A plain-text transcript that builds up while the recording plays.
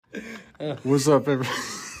What's up, everybody?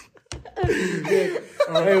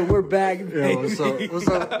 Hey, we're back. Yeah, what's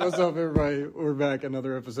up, everybody? We're back.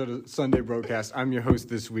 Another episode of Sunday Brocast. I'm your host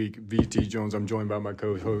this week, VT Jones. I'm joined by my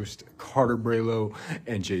co-host, Carter Braylow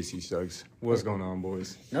and JC Suggs. What's going on,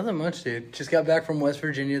 boys? Nothing much, dude. Just got back from West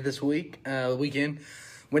Virginia this weekend.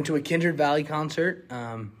 Went to a Kindred Valley concert.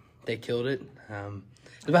 They killed it.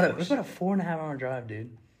 It was about a 4.5 hour drive,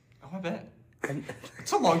 dude. Oh, I bet.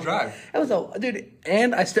 It's a long drive. Dude,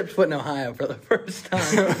 and I stepped foot in Ohio for the first time.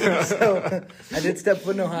 So I did step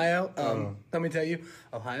foot in Ohio. Let me tell you,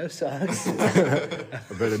 Ohio sucks. I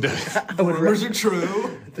bet it does. The rumors are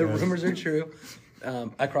true. The rumors are true.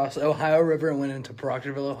 I crossed the Ohio River and went into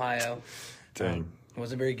Proctorville, Ohio. Dang.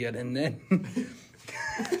 Wasn't very good. And then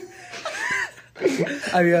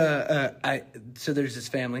so there's this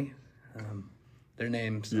family. Their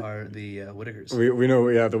names are the Whitakers. We know,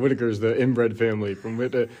 the Whitakers, the inbred family.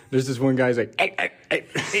 There's this one guy who's like, hey.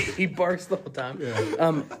 He barks the whole time.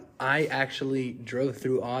 Yeah. I actually drove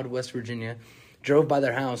through West Virginia, drove by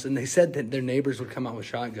their house, and they said that their neighbors would come out with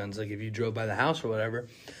shotguns, like if you drove by the house or whatever.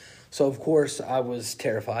 So, of course, I was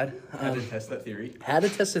terrified. Had to test that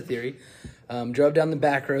theory. Drove down the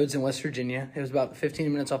back roads in West Virginia. It was about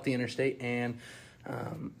 15 minutes off the interstate, and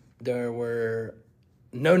there were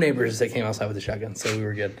no neighbors that came outside with a shotgun, so we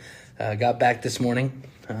were good. Got back this morning.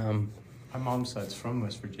 My mom's side's from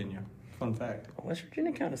West Virginia. Fun fact. West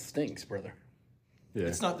Virginia kind of stinks, brother. Yeah.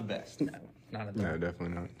 It's not the best. No, not at all. No,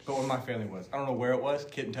 definitely not. But where my family was. I don't know where it was.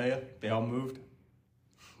 Couldn't tell you. They all moved.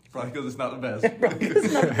 Probably because it's not the best.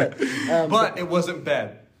 But it wasn't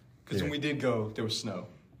bad. Because when we did go, there was snow.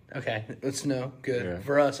 Okay, it's snow. Good. Yeah.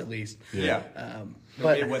 For us, at least. Yeah.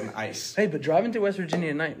 But it wasn't ice. Hey, but driving through West Virginia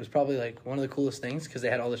at night was probably like one of the coolest things because they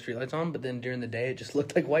had all the streetlights on, but then during the day it just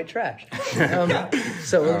looked like white trash.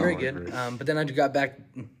 So it was very good. But then I got back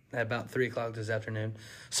at about 3 o'clock this afternoon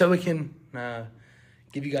so we can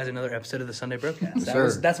give you guys another episode of the Sunday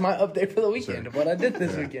Brocast. That's my update for the weekend of what I did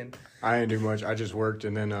this weekend. I didn't do much. I just worked,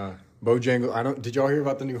 and then Bojangles. Did y'all hear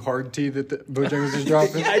about the new hard tea that the Bojangles is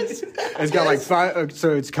dropping? Yeah, it's got like 5.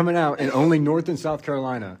 So it's coming out in only North and South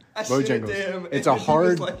Carolina. Bojangles. It's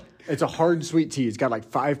a hard sweet tea. It's got like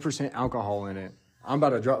 5% alcohol in it. I'm about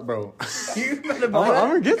to drop, bro. You better buy I'm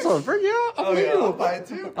gonna get some. Freak yeah, I'm legal. I'll buy it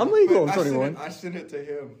too. I'm legal. I'm 21. I sent it to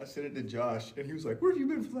him. I sent it to Josh, and he was like, "Where have you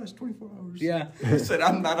been for the last 24 hours?" Yeah. I said,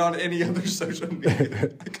 "I'm not on any other social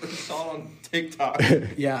media." I saw it on TikTok.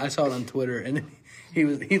 Yeah, I saw it on Twitter, and he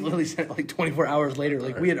literally sent it like 24 hours later.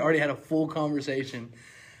 Like we had already had a full conversation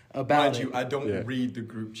about it. I don't read the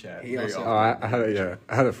group chat. I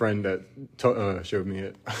had a friend that showed me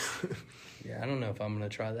it. Yeah, I don't know if I'm gonna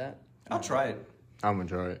try that. I'll try it. I'm gonna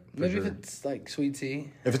try it. Maybe if it's like sweet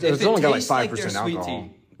tea. If it's only got like 5% like alcohol.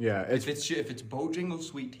 tea. Yeah, if it's Bojangles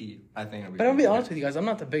sweet tea, I think. But I'll be honest with you guys, I'm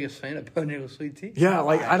not the biggest fan of Bojangles sweet tea. Yeah,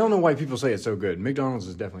 like I don't know why people say it's so good. McDonald's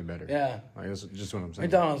is definitely better. Yeah, like that's just what I'm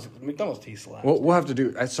saying. McDonald's tea slaps. Well, we'll have to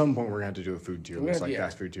do at some point. We're gonna have to do a food tier list,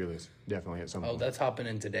 fast food tier list. Definitely at some point. Oh, that's hopping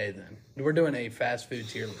in today. Then we're doing a fast food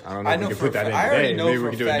tier list. I don't know. If we can put that in I already today. know Maybe for we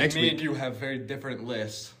a can do it fact next me week. and you have very different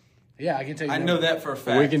lists. Yeah, I can tell you. I know that for a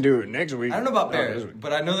fact. We can do it next week. I don't know about Barrett,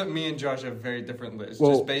 but I know that me and Josh have very different lists,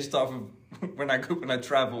 just based off of when I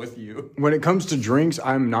travel with you. When it comes to drinks,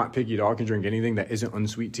 I'm not picky at all. I can drink anything that isn't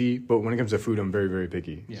unsweet tea. But when it comes to food, I'm very, very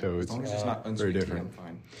picky. Yeah, so as long as it's not unsweet very different. tea, I'm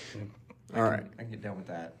fine. All right. I can get down with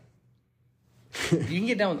that. You can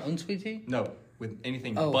get down with unsweet tea? No, with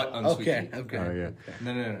anything but unsweet tea. Okay. Oh, yeah.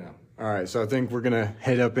 No. All right, so I think we're gonna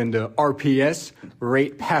head up into RPS.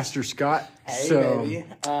 Rate Pastor Scott. Hey, baby.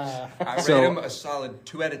 I rate him a solid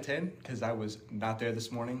 2 out of 10 because I was not there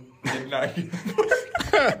this morning. Did not.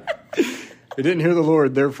 It didn't hear the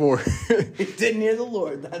Lord, therefore. It didn't hear the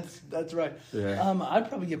Lord. That's right. Yeah. I'd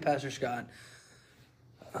probably give Pastor Scott.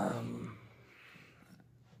 I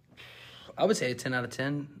would say a 10 out of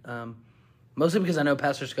 10. Mostly because I know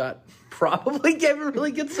Pastor Scott probably gave a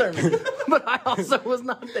really good sermon, but I also was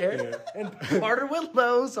not there. Yeah. And Carter went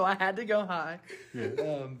low, so I had to go high.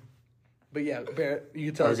 Yeah. But yeah, Barrett, you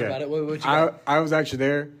can tell us about it. What you got? I was actually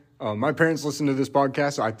there. My parents listen to this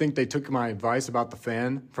podcast, so I think they took my advice about the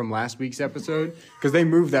fan from last week's episode because they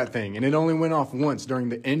moved that thing, and it only went off once during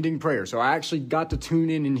the ending prayer. So I actually got to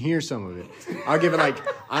tune in and hear some of it.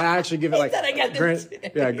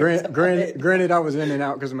 Granted, I was in and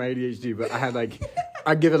out because of my ADHD, but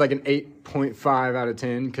I'd give it like an 8.5 out of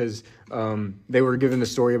 10 because they were giving the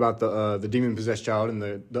story about the demon-possessed child and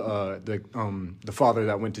the father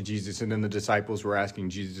that went to Jesus, and then the disciples were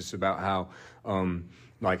asking Jesus about how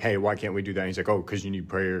like, hey, why can't we do that? And he's like, oh, because you need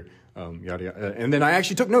prayer, yada, yada. And then I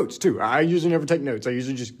actually took notes, too. I usually never take notes. I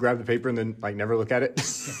usually just grab the paper and then, like, never look at it.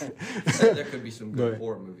 There could be some good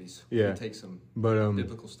horror movies. Yeah. Take some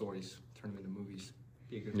biblical stories, turn them into movies.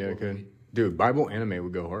 Be a good horror movie. Dude, Bible anime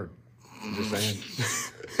would go hard. I'm just saying.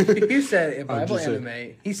 You said Bible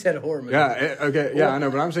anime. He said horror movie. Yeah, okay. Yeah, I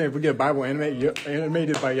know. But I'm saying if we get Bible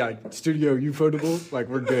animated by like Studio Ufotable, like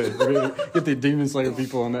we're good. We're gonna get the Demon Slayer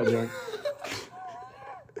people on that junk.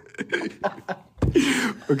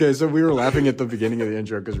 Okay, so we were laughing at the beginning of the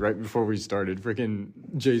intro because right before we started, freaking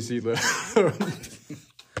JC left.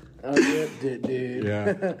 Oh, dude.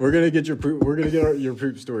 Yeah, we're gonna get your poop. We're gonna get your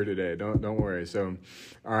poop story today. Don't worry. So,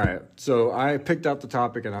 all right. So I picked out the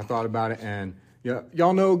topic and I thought about it, and yeah,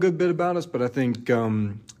 y'all know a good bit about us, but I think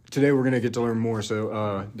today we're gonna get to learn more.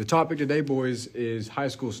 So the topic today, boys, is high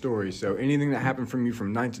school stories. So anything that happened from you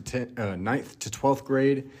from 9th to 12th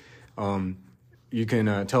grade, you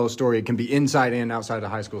can tell a story. It can be inside and outside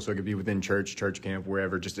of high school, so it could be within church camp,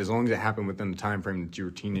 wherever. Just as long as it happened within the time frame that you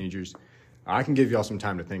were teenagers. I can give y'all some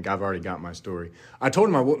time to think. I've already got my story. I told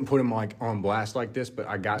him I wouldn't put him like on blast like this, but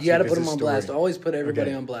I got. You got to put him on blast. Always put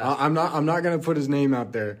everybody on blast. I'm not gonna put his name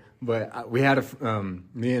out there, but we had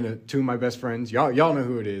me and two of my best friends. Y'all know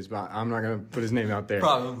who it is, but I'm not gonna put his name out there.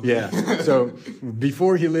 Probably. Yeah. So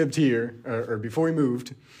before he lived here, or before he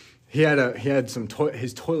moved, he had some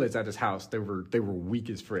his toilets at his house. They were weak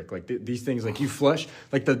as frick. Like these things, like you flush,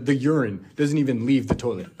 like the urine doesn't even leave the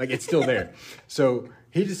toilet. Like it's still there. So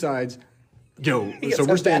he decides. Yo, so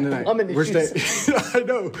we're staying the night. We're staying. I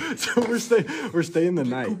know. So we're staying the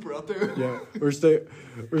night. Cooper out there. Yeah, we're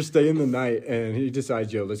staying the night, and he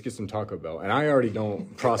decides, yo, let's get some Taco Bell. And I already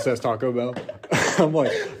don't process Taco Bell. I'm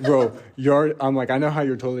like, bro, I'm like, I know how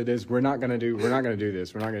your toilet is. We're not gonna do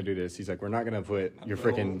this. He's like, we're not gonna put your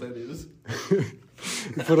freaking. That is.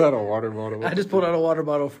 Put out a water bottle. I just pulled out a water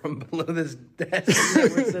bottle from below this desk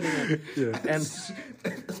that we're sitting at. Yeah. And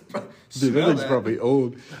dude, that thing's probably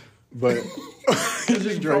old. But he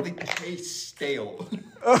just probably tastes stale.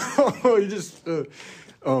 Oh, he just Yeah,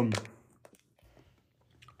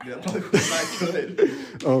 probably was not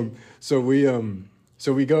good. So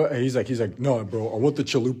we go. He's like, no, bro, I want the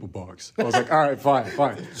chalupa box. I was like, all right, fine.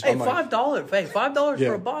 hey, $5. Hey, $5 Yeah.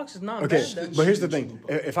 for a box is not Okay, bad. but here's the thing: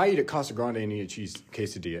 if I eat at Casa Grande and eat a cheese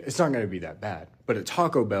quesadilla, it's not going to be that bad. But at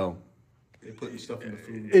Taco Bell, They put stuff in the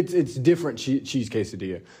food. it's different cheese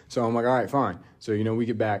quesadilla. So I'm like, all right, fine. So we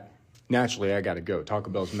get back. Naturally, I got to go. Taco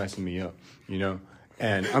Bell's messing me up,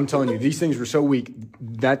 And I'm telling you, these things were so weak,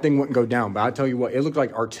 that thing wouldn't go down. But I tell you what, it looked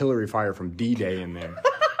like artillery fire from D-Day in there.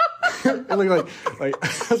 It looked like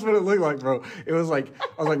that's what it looked like, bro. It was like,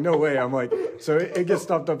 I was like, no way. I'm like, so it gets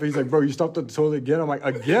stopped up. He's like, bro, you stopped at the toilet again? I'm like,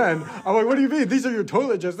 again? I'm like, what do you mean? These are your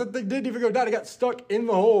toilet jets. That thing didn't even go down. It got stuck in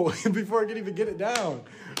the hole before I could even get it down.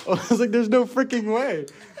 I was like, there's no freaking way.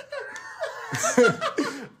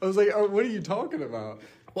 I was like, oh, what are you talking about?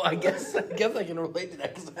 Well, I guess I can relate to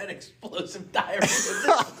that because I had explosive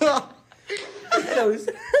diarrhea. And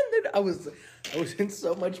I was in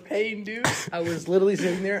so much pain, dude. I was literally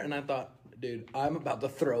sitting there, and I thought, dude, I'm about to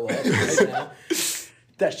throw up right now.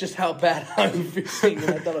 That's just how bad I'm feeling,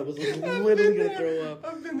 and I thought I was literally going to throw up.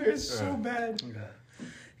 I've been there so bad.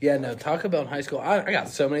 Yeah, no, Taco Bell in high school. I got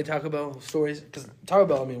so many Taco Bell stories because Taco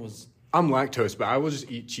Bell, was. I'm lactose, but I will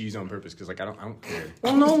just eat cheese on purpose because I don't care.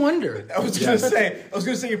 Well, no wonder. I was gonna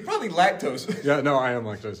say you're probably lactose. Yeah, no, I am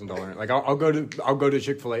lactose intolerant. Like I'll go to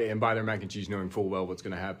Chick-fil-A and buy their mac and cheese, knowing full well what's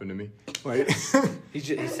gonna happen to me. Like he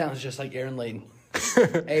sounds just like Aaron Layton.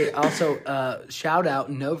 Hey, also shout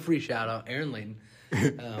out, no free shout out, Aaron Layton.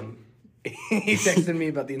 He texted me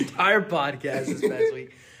about the entire podcast this past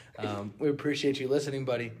week. We appreciate you listening,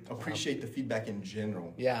 buddy. Appreciate the feedback in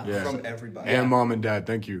general. Yeah. From everybody. And mom and dad,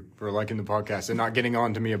 thank you for liking the podcast and not getting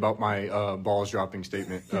on to me about my balls dropping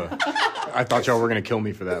statement. I thought y'all were going to kill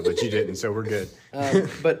me for that, but you didn't, so we're good.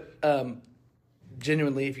 But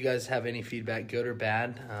genuinely, if you guys have any feedback, good or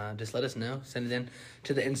bad, just let us know. Send it in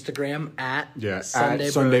to the Instagram at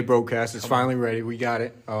Sunday Brocast. It's finally ready. We got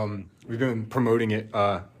it. We've been promoting it.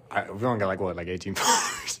 We've only got like 18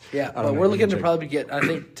 followers. Yeah, but we're looking to probably get, I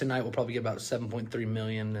think tonight we'll probably get about 7.3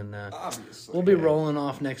 million, and we'll be rolling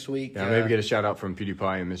off next week. Yeah, maybe get a shout out from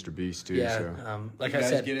PewDiePie and Mr. Beast too. Yeah, so. Like I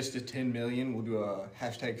said, get us to 10 million, we'll do a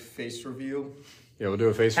hashtag face reveal. Yeah, we'll do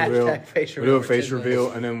a face reveal. We'll do a face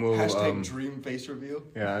reveal, and then we'll hashtag dream face reveal.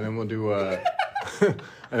 Yeah, and then we'll do and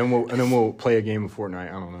then we'll play a game of Fortnite.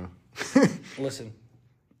 I don't know. Listen.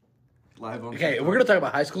 Live on. Okay, we're gonna talk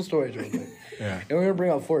about high school stories real quick. Yeah. And we're gonna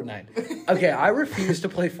bring up Fortnite. Okay, I refused to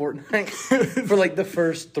play Fortnite for like the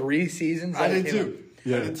first 3 seasons. I did too.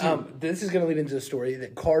 Yeah. This is gonna lead into a story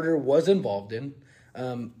that Carter was involved in.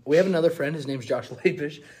 We have another friend. His name's Josh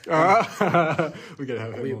Lapish. We gotta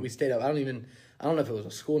have him. We stayed up. I don't know if it was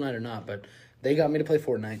a school night or not, but they got me to play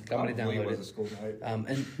Fortnite. Got me to download it was a school night.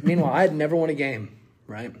 And meanwhile, I had never won a game,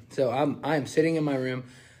 right? So I am sitting in my room.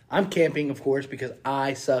 I'm camping, of course, because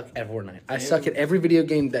I suck at Fortnite. I suck at every video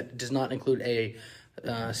game that does not include a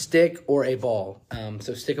stick or a ball.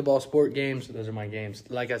 So stick a ball sport games, those are my games.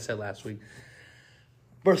 Like I said last week.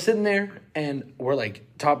 We're sitting there, and we're like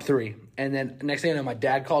top 3. And then next thing I know, my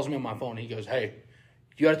dad calls me on my phone. He goes, hey,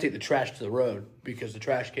 you got to take the trash to the road because the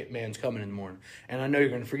trash man's coming in the morning. And I know you're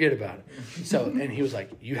going to forget about it. So, and he was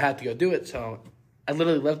like, you have to go do it. So I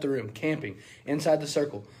literally left the room camping inside the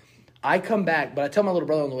circle. I come back, but I tell my little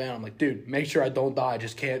brother on the way out, I'm like, dude, make sure I don't die.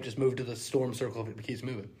 Just camp. Just move to the storm circle if it keeps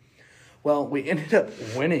moving. Well, we ended up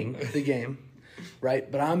winning the game,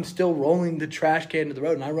 right? But I'm still rolling the trash can to the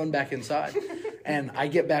road, and I run back inside. And I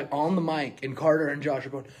get back on the mic, and Carter and Josh are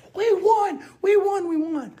going, we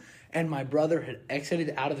won. And my brother had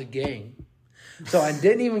exited out of the game. So I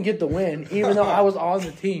didn't even get the win, even though I was on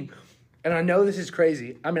the team. And I know this is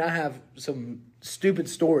crazy. I mean, I have some stupid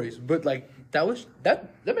stories, but like that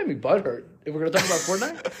made me butthurt. If we're gonna talk about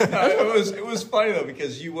Fortnite, it was funny though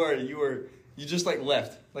because you just like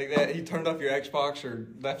left like that. He turned off your Xbox or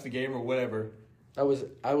left the game or whatever. I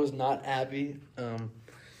was not happy.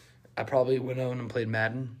 I probably went on and played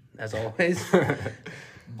Madden as always.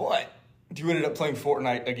 But you ended up playing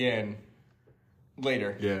Fortnite again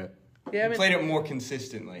later. Yeah. Yeah, you played it more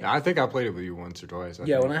consistently. I think I played it with you once or twice. I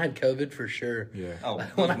think. When I had COVID, for sure. Yeah. Oh,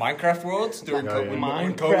 Minecraft Worlds? During when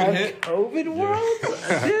COVID Minecraft hit? COVID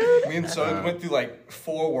Worlds? Dude. Me and Suggs went through like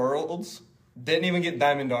 4 worlds. Didn't even get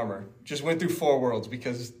diamond armor. Just went through 4 worlds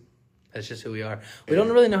because... That's just who we are. We don't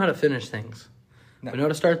really know how to finish things. No. We know how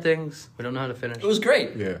to start things. We don't know how to finish. It was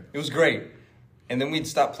great. Yeah. It was great. And then we'd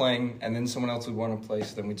stop playing, and then someone else would want to play,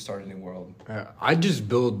 so then we'd start a new world. I'd just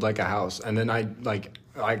build like a house, and then I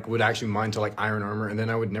would actually mine to like iron armor, and then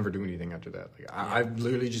I would never do anything after that. Like I've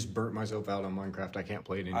literally just burnt myself out on Minecraft. I can't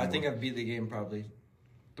play it anymore. I think I've beat the game probably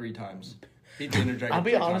 3 times. Beat the Ender Dragon. I'll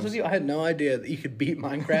be honest with you, I had no idea that you could beat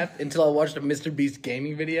Minecraft until I watched a Mr. Beast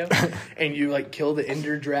gaming video, and you like kill the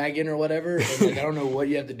Ender Dragon or whatever, and like I don't know what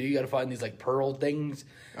you have to do. You got to find these like pearl things.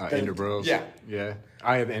 Ender Bros. Yeah.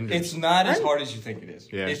 I have Ender. It's not as hard as you think it is.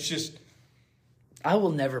 Yeah. It's just... I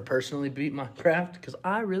will never personally beat Minecraft because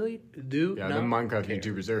I really do not them Minecraft care.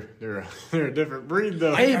 YouTubers, they're a different breed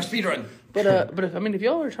though. Hey, speedrun. But if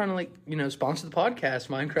y'all are trying to like sponsor the podcast,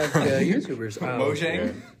 Minecraft YouTubers,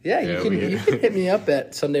 Mojang. Yeah, you can hit me up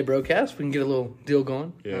at Sunday Brocast. We can get a little deal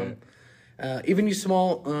going. Yeah. Even you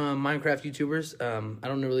small Minecraft YouTubers, I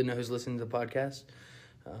don't really know who's listening to the podcast.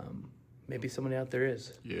 Maybe somebody out there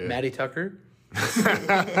is. Yeah. Maddie Tucker,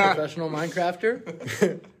 professional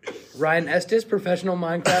Minecrafter. Ryan Estes, professional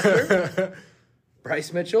Minecrafter.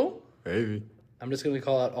 Bryce Mitchell. Maybe. I'm just going to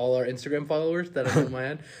call out all our Instagram followers that I know in my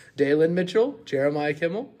head. Dalen Mitchell, Jeremiah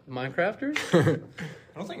Kimmel, Minecrafters. I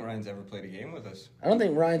don't think Ryan's ever played a game with us. I don't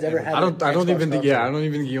think Ryan's ever had. I don't even think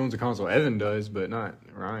he owns a console. Evan does, but not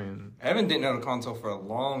Ryan. Evan didn't own a console for a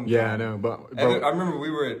long time. Yeah, I know, but Evan, I remember we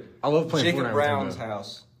were at I love playing Jacob Fortnite Brown's with him,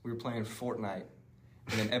 house. We were playing Fortnite,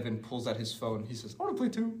 and then Evan pulls out his phone. He says, "I want to play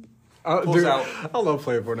too." Dude, I love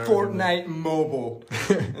playing Fortnite. Fortnite Mobile,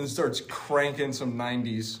 and starts cranking some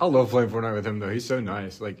 90s. I love playing Fortnite with him though. He's so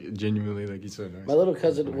nice. Like genuinely, like he's so nice. My little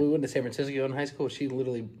cousin, we went to San Francisco in high school. She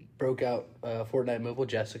literally broke out Fortnite Mobile.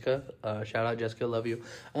 Jessica, shout out Jessica, love you.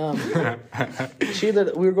 We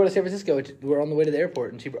were going to San Francisco. We were on the way to the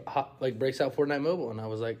airport, and she breaks out Fortnite Mobile, and I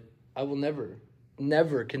was like, I will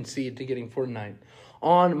never concede to getting Fortnite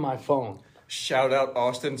on my phone. Shout out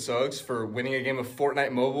Austin Suggs for winning a game of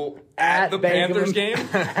Fortnite Mobile at the Panthers game.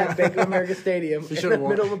 At Bank of America Stadium in the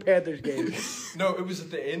middle of a Panthers game. No, it was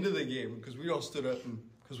at the end of the game because we all stood up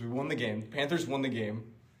because we won the game. Panthers won the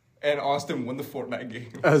game, and Austin won the Fortnite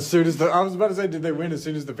game. As soon as I was about to say, did they win as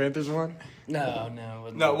soon as the Panthers won? No.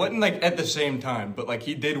 It wasn't like at the same time, but like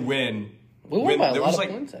he did win. We won by a lot of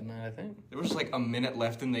points that night, I think. There was like a minute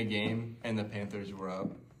left in the game, and the Panthers were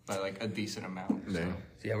up by like a decent amount. So.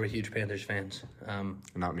 Yeah, we're huge Panthers fans.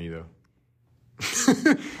 Not me though.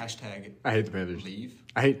 Hashtag I hate the Panthers. Leave.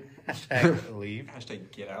 I hate Hashtag leave.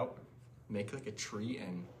 Hashtag get out. Make like a tree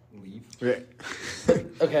and leave. Yeah.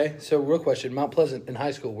 Okay, so real question. Mount Pleasant in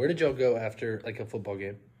high school, where did y'all go after like a football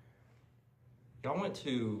game? Y'all went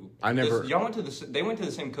to. Y'all went to the. They went to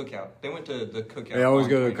the same cookout. They went to the cookout. They always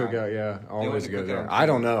go to the cookout. Yeah, always go cookout. there. I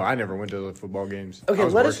don't know. I never went to the football games. Okay,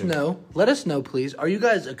 let us know. Let us know, please. Are you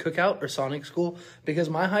guys a cookout or Sonic school? Because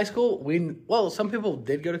my high school, some people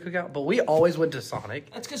did go to cookout, but we always went to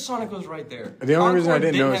Sonic. That's because Sonic was right there. The only reason I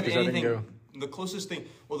didn't know is have because I didn't go. the closest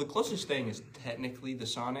thing is technically the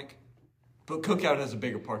Sonic, but Cookout has a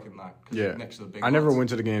bigger parking lot. Yeah. Next to the big I never lots. went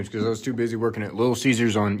to the games because I was too busy working at Little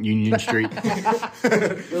Caesars on Union Street.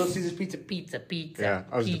 Little Caesars pizza. Yeah,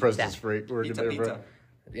 I was depressed as freak working there, bro.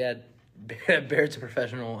 Yeah, Barrett's a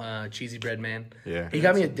professional cheesy bread man. Yeah. He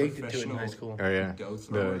got me addicted to it in high school. Oh yeah, Dough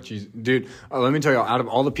thrower. the cheese, dude. Let me tell you, out of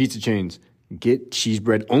all the pizza chains, get cheese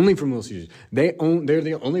bread only from Little Caesars. They're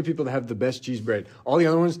the only people that have the best cheese bread. All the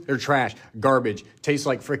other ones, they're trash, garbage, tastes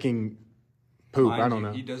like freaking poop. Mind I don't you,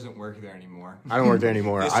 know. He doesn't work there anymore. I don't work there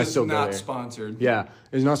anymore. This I is still go not there. sponsored. Yeah,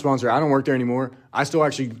 it's not sponsored. I don't work there anymore. I still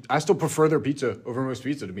prefer their pizza over most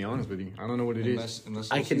pizza. To be honest with you, I don't know what it is.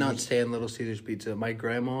 Unless I Little cannot Caesars- stand Little Caesars pizza. My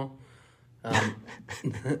grandma,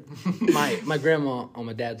 my grandma on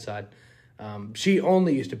my dad's side, she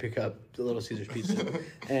only used to pick up the Little Caesars pizza,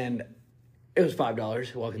 and it was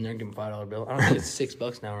 $5. Walk in there and give them $5 bill. I don't think it's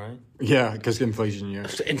 $6 now, right? Yeah, because inflation. Yeah.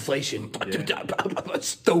 Inflation,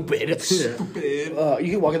 stupid. It's Stupid.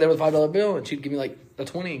 you could walk in there with a $5 bill, and she'd give me like a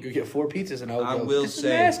 20 and go get 4 pizzas, and I would I go, will this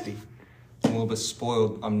say- is nasty. I'm a little bit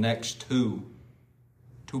spoiled. I'm next to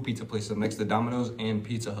two pizza places. I'm next to Domino's and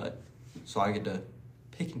Pizza Hut, so I get to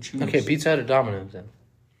pick and choose. Okay, Pizza Hut or Domino's then?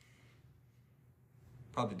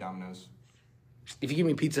 Probably Domino's. If you give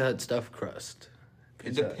me Pizza Hut stuffed crust. It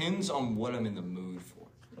Pizza Hut. depends on what I'm in the mood for.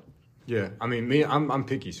 Yeah, I mean, me, I'm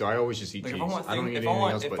picky, so I always just eat Like cheese. if I want I don't thin, eat if anything I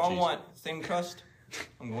want else if but I cheese. want thin crust,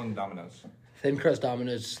 I'm going to Domino's. Thin crust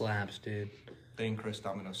Domino's slaps, dude. Thin crust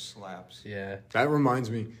Domino's slaps. Yeah. That reminds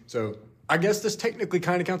me. So I guess this technically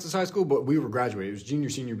kind of counts as high school, but we were graduating. It was junior,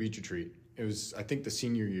 senior beach retreat. It was, I think, the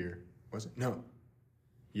senior year. Was it? No.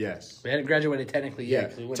 Yes. We hadn't graduated technically yet. Yeah,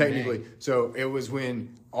 'cause we went in technically. May. So it was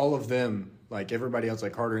when all of them, like everybody else,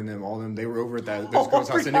 like Carter and them, all of them, they were over at that this girl's house,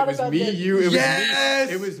 and it forgot was about me, that. you, Yes!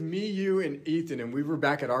 it was me, you, and Ethan, and we were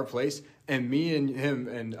back at our place, and me and him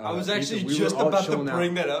and I was actually Ethan, we just were all about to chilling out.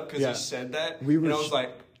 bring that up because Yeah. he said that, We were and I was sh-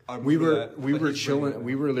 like, I we remember were that, we but were he's bringing it chilling. up.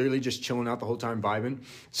 We were literally just chilling out the whole time, vibing.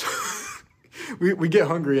 So we get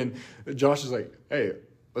hungry, and Josh is like, "Hey,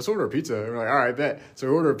 let's order a pizza." And we're like, "All right, bet." So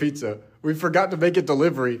we order a pizza. We forgot to make it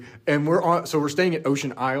delivery, and we're staying at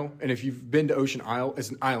Ocean Isle. And if you've been to Ocean Isle, it's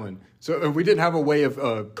an island. So we didn't have a way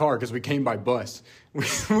of car because we came by bus. We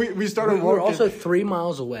started We walking. were also 3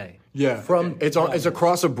 miles away. yeah, from it's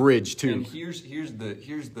across a bridge too. And here's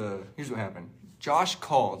what happened. Josh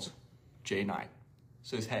calls Jay Knight,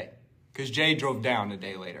 says, "Hey," because Jay drove down a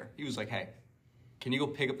day later. He was like, "Hey, can you go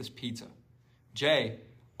pick up this pizza?" Jay,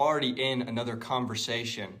 already in another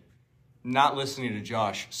conversation, not listening to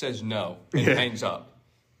Josh, says no and hangs up.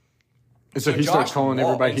 And so he starts Josh calling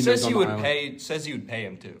everybody he knows says on he the would island. pay. Says he would pay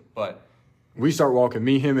him too, but We start walking.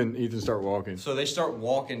 Me, him, and Ethan start walking. so they start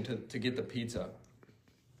walking to get the pizza.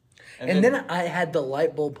 And then I had the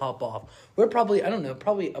light bulb pop off. We're probably, I don't know,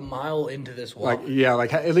 probably a mile into this walk.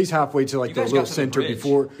 Like at least halfway to like You the guys little got to the center bridge.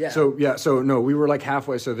 before. Yeah. So no, we were like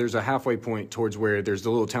halfway. So there's a halfway point towards where there's the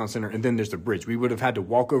little town center, and then there's the bridge. We would have had to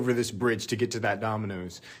walk over this bridge to get to that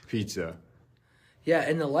Domino's pizza. Yeah,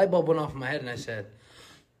 and the light bulb went off in my head, and I said,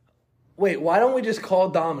 wait, why don't we just call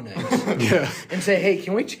Domino's Yeah, and say, hey,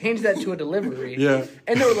 can we change that to a delivery? Yeah.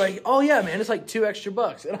 And they were like, oh, yeah, man, it's like $2 extra.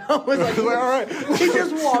 And I was like, all right. We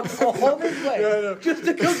just walked all this way just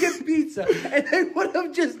to go get pizza, and they would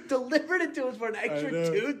have just delivered it to us for an extra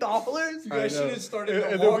know. $2. You guys know. should have started And to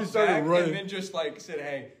then we walk started back running. and then just like said,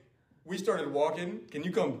 "Hey, we started walking. Can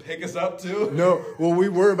you come pick us up too?" No, well, we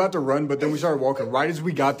were about to run, but then we started walking. Right as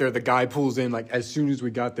we got there, the guy pulls in, like, as soon as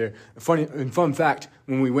we got there. Fun fact,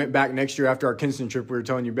 when we went back next year after our Kinston trip, we were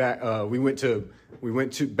telling you back, we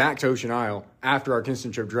went back to Ocean Isle after our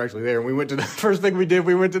Kinston trip directly there. And we went to the first thing we did,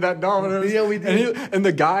 we went to that Domino's. Yeah, we did. And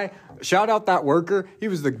the guy, shout out that worker, he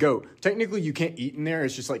was the GOAT. Technically, you can't eat in there.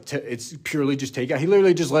 It's just like, it's purely just takeout. He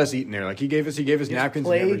literally just let us eat in there. Like, he gave us napkins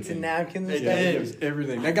Plates and everything. and napkins and Yeah, stuff. it was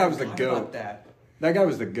everything. That guy was the About GOAT. that. That guy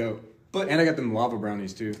was the GOAT. But- And I got them lava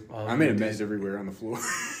brownies too. I made a mess everywhere on the floor.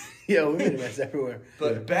 Yeah, we made a mess everywhere.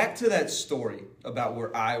 But back to that story about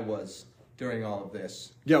where I was during all of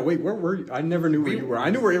this. Yeah, wait, where were you? I never knew where you were. I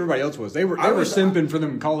knew where everybody else was. They were I was- simping for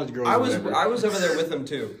them college girls. I or was whatever. over there with them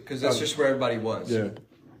too because that's just where everybody was. Yeah.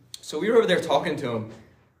 So we were over there talking to them,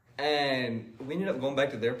 and we ended up going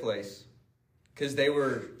back to their place because they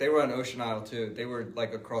were on Ocean Isle too. They were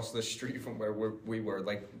like across the street from where we were,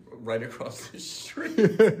 like right across the street.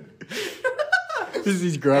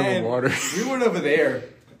 He's grabbing And water. We went over there.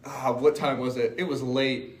 What time was it? It was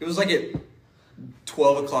late. It was like at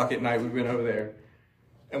 12 o'clock at night. We went over there,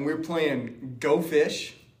 and we were playing Go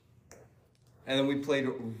Fish, and then we played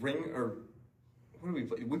what did we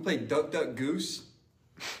play? We played Duck Duck Goose.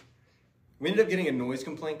 We ended up getting a noise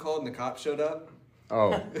complaint called, and the cops showed up.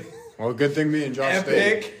 Oh, well, good thing me and Josh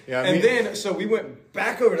Epic. stayed. Yeah, and then, so we went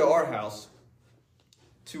back over to our house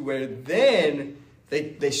to where then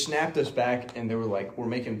they snapped us back and they were like, we're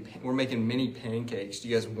making mini pancakes. Do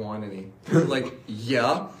you guys want any? We were like,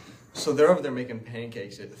 yeah. So they're over there making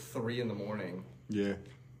pancakes at 3 a.m. Yeah.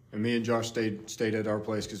 And me and Josh stayed at our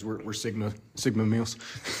place because we're Sigma meals.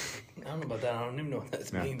 I don't know about that. I don't even know what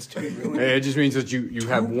that means to me, really. It just means that you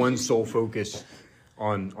have one sole focus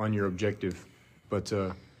on your objective. But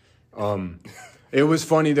it was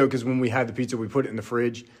funny, though, because when we had the pizza, we put it in the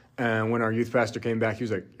fridge. And when our youth pastor came back, he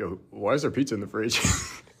was like, yo, why is there pizza in the fridge?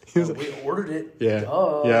 We ordered it. Yeah.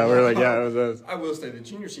 Duh. Yeah, we were like, yeah, it was. I will say the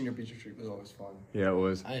senior pizza treat was always fun. Yeah, it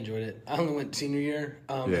was. I enjoyed it. I only went senior year.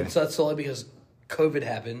 Yeah. And so that's solely because COVID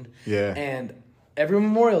happened. Yeah. And every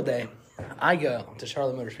Memorial Day, I go to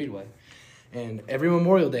Charlotte Motor Speedway. And every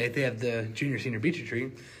Memorial Day, they have the senior pizza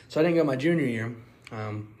treat. So I didn't go my junior year.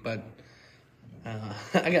 But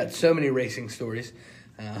I got so many racing stories.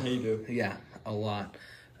 Yeah, you do. Yeah, a lot.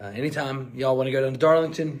 Anytime y'all want to go down to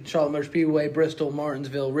Darlington, Charlotte Motor Speedway, Bristol,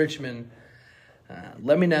 Martinsville, Richmond,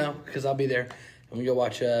 let me know because I'll be there. And we go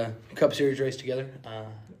watch a Cup Series race together.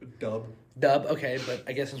 Dub. Okay, but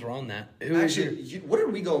I guess since we're on that, What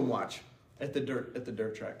did we go and watch at the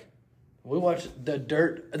dirt track? we watched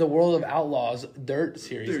the World of Outlaws Dirt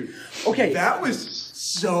Series. Dude, Okay, that was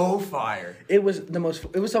so fire. it was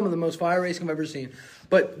some of the most fire racing I've ever seen.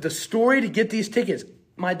 But the story to get these tickets,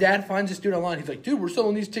 my dad finds this dude online. He's like, dude, we're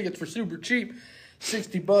selling these tickets for super cheap,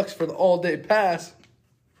 $60 for the all-day pass.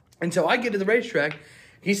 And so I get to the racetrack.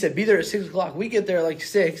 He said, be there at 6 o'clock. We get there at like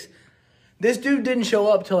 6. This dude didn't show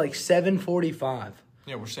up till like 7:45.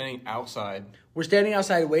 Yeah, we're standing outside, We're standing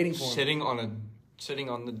outside waiting for him. sitting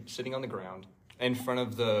on the ground in front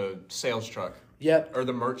of the sales truck. Yep. Or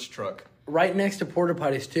the merch truck. Right next to porta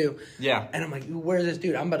potties too. Yeah. And I'm like, where's this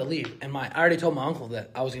dude? I'm about to leave. And I already told my uncle that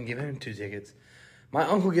I was gonna give him 2 tickets. My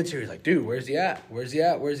uncle gets here. He's like, dude, where's he at? Where's he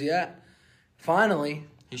at? Where's he at? Finally,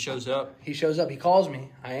 He shows up. he shows up. He calls me.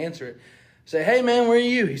 I answer it. Say, hey, man, where are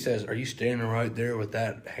you? He says, are you standing right there with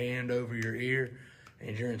that hand over your ear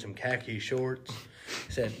and you're in some khaki shorts?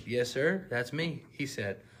 I said, yes, sir. That's me. He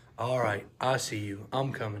said, all right, I see you.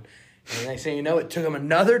 I'm coming. And the next thing you know, it took him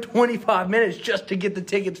another 25 minutes just to get the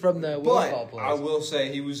tickets from the Will Call But place. I will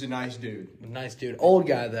say he was a nice dude. Nice dude. Old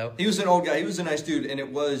guy, though. He was an old guy. He was a nice dude, and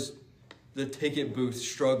it was the ticket booth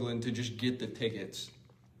struggling to just get the tickets.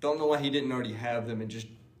 Don't know why he didn't already have them and just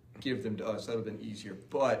give them to us. That would have been easier.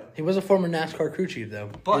 But He was a former NASCAR crew chief, though.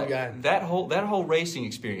 Good guy. that whole racing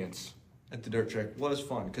experience at the dirt track was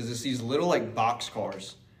fun because it's these little like box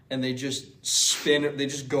cars, and they just spin. They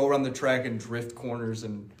just go around the track and drift corners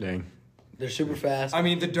and. Dang. They're super fast. I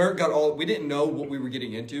mean, the dirt got all. We didn't know what we were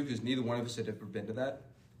getting into because neither one of us had ever been to that.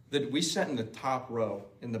 That we sat in the top row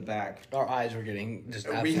in the back. Our eyes were getting just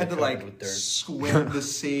We had to absolutely covered with dirt. squint to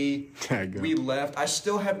see. Dang. We left. I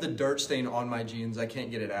still have the dirt stain on my jeans. I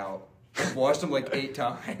can't get it out. I've washed them like 8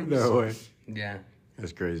 times. No way. Yeah.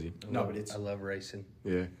 That's crazy. No, but it's. I love racing.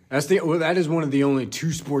 Yeah. That is one of the only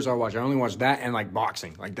 2 sports I watch. I only watch that and like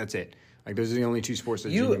boxing. Like that's it. Like those are the only 2 sports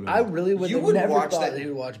that I really would You have would never watch thought that- that he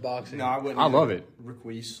would watch boxing. No, I wouldn't. I either. love it.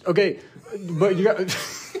 Requeese. Okay, but you got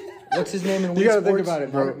What's his name in you Wii got to think Sports? about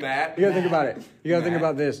it, bro. Matt. You got to think about it. You got to think Matt.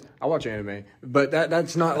 about this. I watch anime, but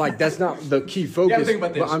that's not the key focus. think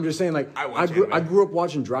about this. But I'm just saying, like I watch I anime. grew up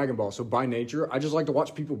watching Dragon Ball, so by nature, I just like to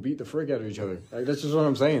watch people beat the frick out of each other. Like that's just what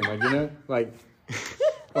I'm saying. Like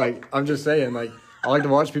like I'm just saying, like I like to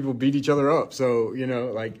watch people beat each other up. So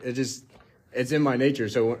like it's in my nature.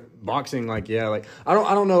 So boxing, like yeah, like I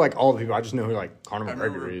don't know like all the people. I just know who like Conor I McGregor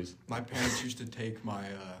remember is. my parents used to take my.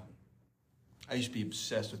 I used to be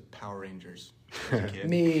obsessed with Power Rangers as a kid.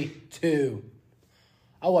 Me too.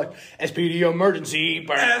 I watched SPD Emergency.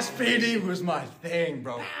 SPD was my thing,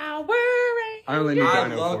 bro. Power I only knew I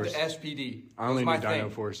Dino loved Force. SPD. I only It knew was my Dino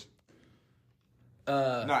thing. Force.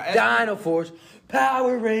 No, Dino Force,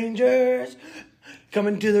 Power Rangers,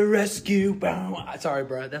 coming to the rescue. Bow. Sorry,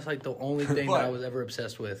 bro. That's like the only thing that I was ever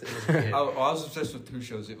obsessed with. As a kid. I was obsessed with 2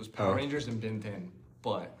 shows. It was Power Rangers and Ben 10.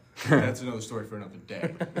 But that's another story for another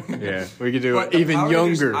day. Yeah, we could do But it the even Power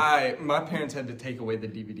younger. Rangers, my parents had to take away the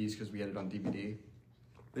DVDs because we had it on DVD.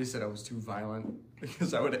 They said I was too violent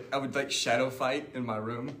because I would like shadow fight in my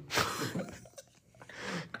room.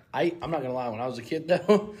 I'm not gonna lie. When I was a kid,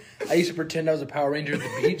 though, I used to pretend I was a Power Ranger at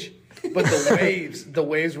the beach. But the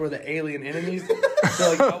waves were the alien enemies.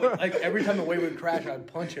 So like, every time the wave would crash, I'd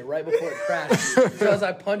punch it right before it crashed. So as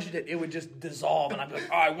I punched it, it would just dissolve, and I'd be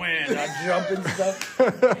like, I win. And I'd jump and stuff,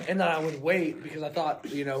 and then I would wait because I thought,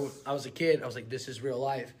 I was a kid. I was like, this is real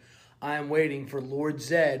life. I am waiting for Lord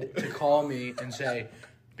Zed to call me and say,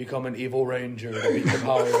 become an evil ranger to beat the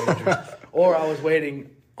Power Rangers. Or I was waiting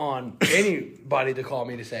on anybody to call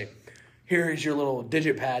me to say, here is your little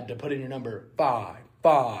digit pad to put in your number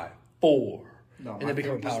 554. No, and then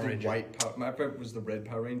become a Power Ranger. My favorite was the red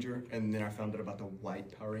Power Ranger, and then I found out about the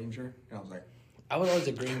white Power Ranger, and I was like, I was always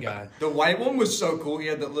a green guy. The white one was so cool. He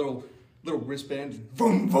had that little wristband.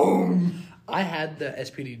 Boom, boom. I had the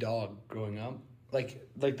SPD dog growing up. Like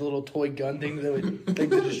the little toy gun thing that would to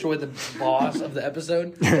destroy the boss of the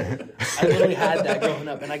episode. I literally had that growing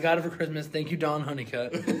up, and I got it for Christmas. Thank you, Don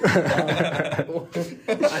Honeycutt. I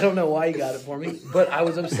don't know why he got it for me, but I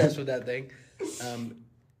was obsessed with that thing.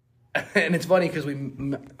 And it's funny because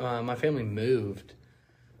my family moved,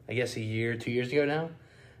 I guess 2 years ago now.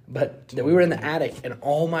 But we were in the attic, and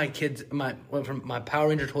all my kids, my Power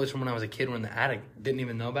Ranger toys from when I was a kid were in the attic. Didn't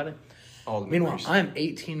even know about it. Meanwhile, I'm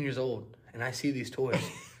 18 years old, and I see these toys.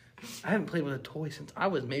 I haven't played with a toy since I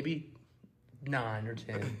was maybe 9 or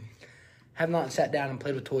 10. Have not sat down and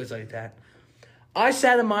played with toys like that. I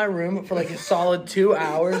sat in my room for like a solid 2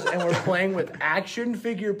 hours, and we're playing with action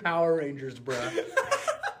figure Power Rangers, bruh.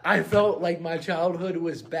 I felt like my childhood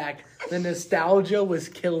was back. The nostalgia was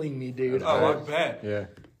killing me, dude. Oh, I bet. Yeah.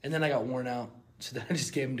 And then I got worn out, so then I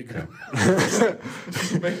just gave him to go.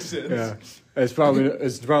 Makes sense. Yeah, it's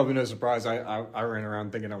probably no surprise. I ran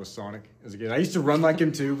around thinking I was Sonic as a kid. I used to run like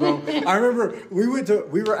him too, bro. I remember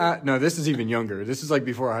this is even younger. This is like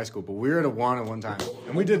before high school, but we were at Awana one time,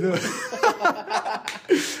 and we did the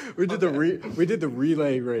we did the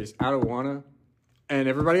relay race out of Awana, and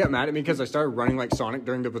everybody got mad at me because I started running like Sonic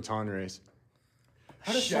during the baton race.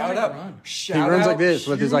 How does Shout Sonic out. run? He runs like this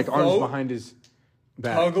with his like arms behind his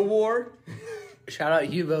back. Tug of War. Shout out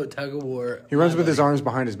U-Boat Tug of War. He runs with his arms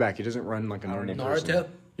behind his back. He doesn't run like a normal person. Naruto?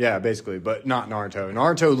 Yeah, basically, but not Naruto.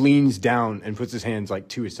 Naruto leans down and puts his hands like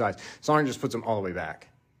to his sides. Sonic just puts them all the way back,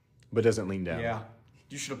 but doesn't lean down. Yeah.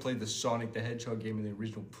 You should have played the Sonic the Hedgehog game in the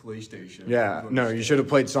original PlayStation. Yeah, no, you should have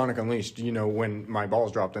played Sonic Unleashed, when my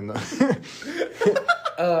balls dropped in the...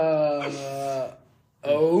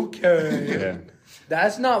 Okay. Yeah.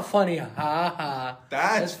 That's not funny, ha ha.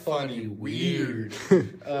 That's funny, weird.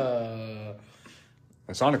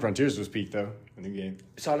 Sonic Frontiers was peak, though, the new game.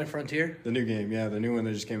 Sonic Frontier? The new game, yeah, the new one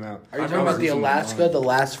that just came out. Are you talking about the Alaska, the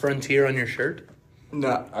last frontier on your shirt?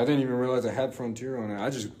 No. I didn't even realize I had Frontier on it. I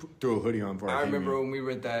just threw a hoodie on for it. I remember when we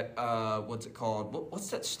were at that, what's it called? What's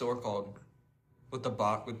that store called? With the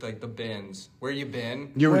box, with like the bins. Where you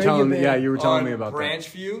been? You were telling me about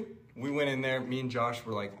Branchview, we went in there. Me and Josh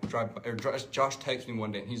were like driving. Josh texted me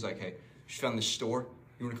one day, and he's like, "Hey, just found this store.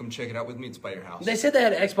 You want to come check it out with me? It's by your house." They said they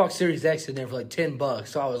had an Xbox Series X in there for like $10,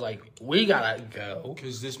 so I was like, "We gotta go."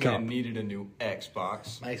 Because this man needed a new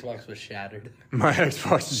Xbox. My Xbox was shattered. My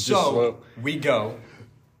Xbox is just slow. We go.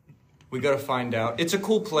 We got to find out. It's a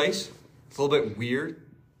cool place. It's a little bit weird.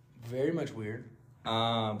 Very much weird.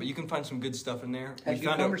 But you can find some good stuff in there. Had a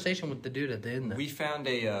good conversation with the dude at the end. We found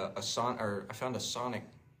I found a Sonic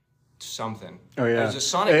something. Oh yeah, it was a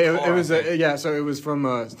Sonic car. It was so it was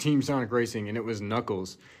from Team Sonic Racing, and it was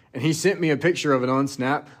Knuckles. And he sent me a picture of it on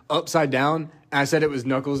Snap, upside down. I said it was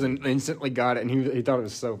Knuckles, and instantly got it, and he thought it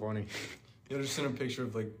was so funny. You just sent a picture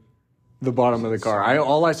of like the bottom of the car.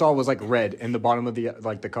 All I saw was like red in the bottom of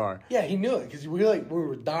the car. Yeah, he knew it because we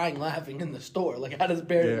were dying laughing in the store. Like, how does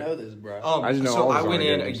Barry know this, bro? I just know. So I went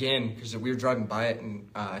in again because we were driving by it, and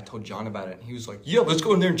I told John about it. And he was like, "Yeah, let's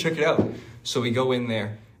go in there and check it out." So we go in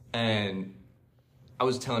there, and I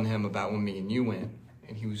was telling him about when me and you went,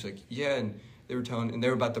 and he was like, "Yeah," and they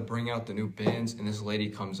were about to bring out the new bins, and this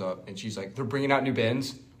lady comes up, and she's like, "They're bringing out new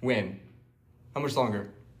bins? When? How much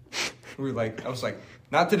longer?" I was like,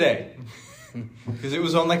 "Not today," because it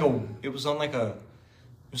was on like a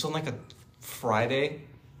Friday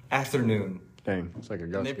afternoon. Dang, it's like a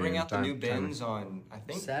ghost. And they bring out the new bins on, I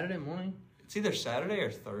think, Saturday morning. It's either Saturday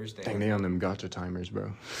or Thursday. Dang, they on them gotcha timers,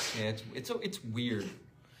 bro. Yeah, it's weird.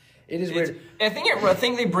 It is weird. I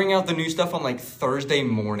think they bring out the new stuff on like Thursday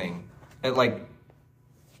morning at like,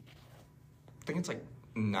 I think it's like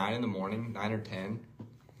 9 in the morning, 9 or 10.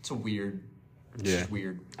 It's weird. It's just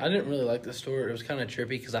weird. I didn't really like the store. It was kind of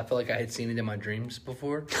trippy because I felt like I had seen it in my dreams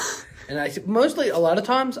before. And a lot of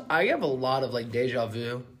times, I have a lot of like deja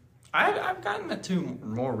vu. I've gotten that too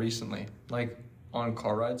more recently. Like on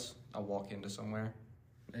car rides, I'll walk into somewhere.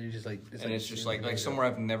 And you're just like... It's just like somewhere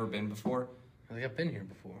I've never been before. I think I've been here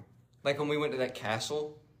before. Like when we went to that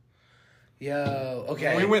castle. Yo,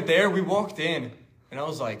 okay. When we went there, we walked in, and I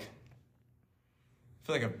was like... I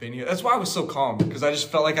feel like I've been here. That's why I was so calm, because I just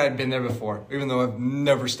felt like I had been there before, even though I've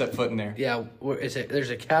never stepped foot in there. Yeah, there's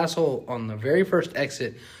a castle on the very first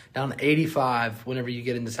exit down 85 whenever you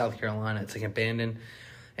get into South Carolina. It's like abandoned.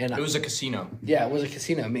 And It was a casino. Yeah, it was a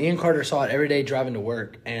casino. Me and Carter saw it every day driving to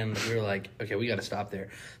work, and we were like, okay, we got to stop there.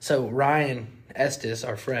 So Ryan Estes,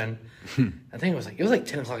 our friend, I think it was like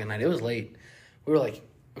 10 o'clock at night. It was late. We were like,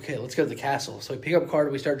 okay, let's go to the castle. So we pick up Carter.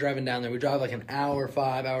 We start driving down there. We drive like an hour,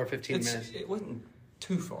 15 minutes. It wasn't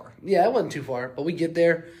too far. Yeah, it wasn't too far. But we get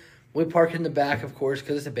there. We park in the back, of course,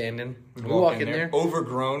 because it's abandoned. We walk in there.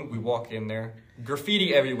 Overgrown. We walk in there.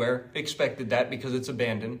 Graffiti everywhere. Expected that because it's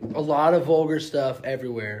abandoned. A lot of vulgar stuff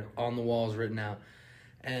everywhere on the walls written out.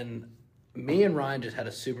 And me and Ryan just had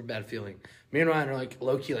a super bad feeling. Me and Ryan are like,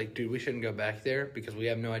 low-key, like, dude, we shouldn't go back there because we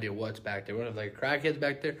have no idea what's back there. We don't have, like, crackheads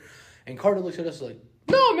back there. And Carter looks at us like,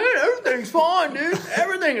 no, man, everything's fine, dude.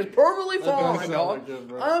 Everything is perfectly fine, dog.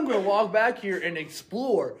 I'm going to walk back here and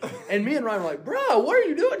explore. And me and Ryan were like, bro, what are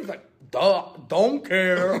you doing? He's like, don't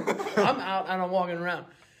care. I'm out and I'm walking around.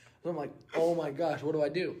 So I'm like, oh my gosh, what do I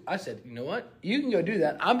do? I said, you know what? You can go do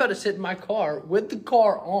that. I'm about to sit in my car with the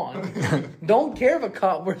car on. Don't care if a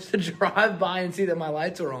cop were to drive by and see that my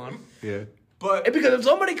lights are on. Yeah. But because if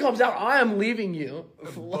somebody comes out, I am leaving you.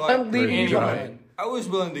 I'm leaving you behind. I was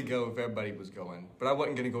willing to go if everybody was going, but I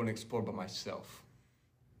wasn't going to go and explore by myself.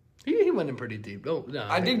 He went in pretty deep. Oh, no,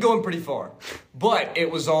 I did go in pretty far, but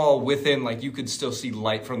it was all within, like, you could still see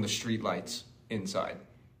light from the street lights inside.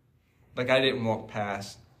 Like, I didn't walk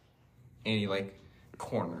past any, like,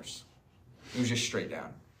 corners. It was just straight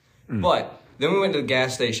down. But then we went to the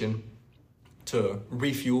gas station to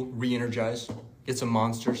refuel, re-energize, get some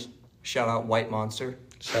monsters. Shout out White Monster.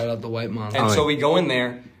 Shout out the White Monster. And so we go in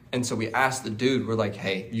there, and so we asked the dude, we're like,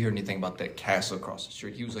 hey, you heard anything about that castle across the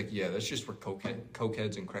street? He was like, yeah, that's just where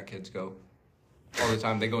cokeheads and crackheads go all the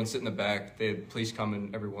time. They go and sit in the back. They have police come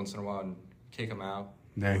in every once in a while and kick them out.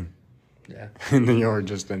 Dang. Yeah. And then you were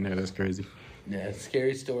just in there. That's crazy. Yeah, it's a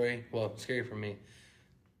scary story. Well, scary for me.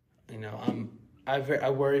 You know, I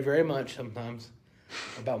worry very much sometimes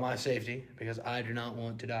about my safety because I do not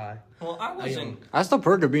want to die. Well, I wasn't. That's the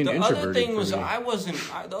perk of being The introverted. other thing was for me. I wasn't.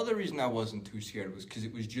 The other reason I wasn't too scared was because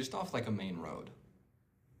it was just off like a main road,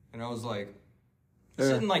 and I was like, it's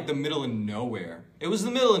in like the middle of nowhere. It was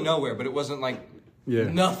the middle of nowhere, but it wasn't like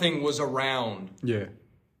nothing was around. Yeah.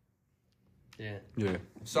 Yeah. Yeah.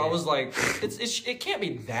 So I was like, it can't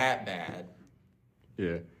be that bad.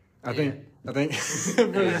 Yeah. I think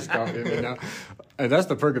just copying me now. And that's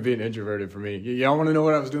the perk of being introverted for me. Y'all want to know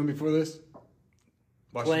what I was doing before this?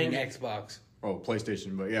 Playing Xbox. Oh,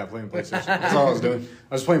 PlayStation, but yeah, playing PlayStation. That's all I was doing.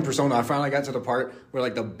 I was playing Persona. I finally got to the part where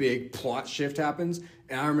like the big plot shift happens,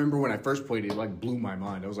 and I remember when I first played it, it like blew my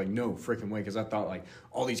mind. I was like, no freaking way, because I thought like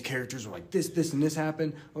all these characters were like this, and this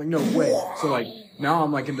happened. I'm like, no way. So like now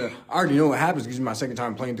I'm like I already know what happens because it's my second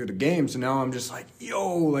time playing through the game. So now I'm just like,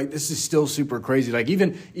 yo, like this is still super crazy. Like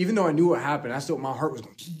even though I knew what happened, my heart was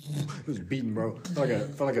going, it was beating, bro. Felt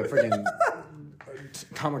like a freaking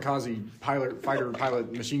kamikaze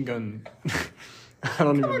pilot machine gun. I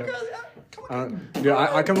don't even know.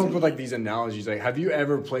 Yeah, I come up with like these analogies. Like, have you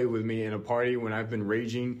ever played with me in a party when I've been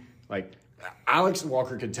raging? Like, Alex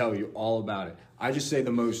Walker could tell you all about it. I just say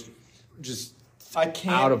the most, just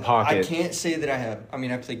out of pocket. I can't say that I have. I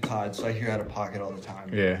mean, I play COD, so I hear out of pocket all the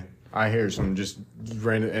time. Yeah, I hear some just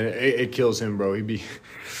random, and it kills him, bro. He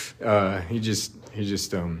just. I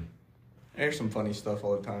hear some funny stuff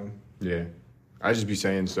all the time. Yeah, I just be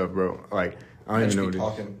saying stuff, bro. Like I don't even know what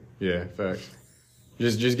talking. Yeah, facts.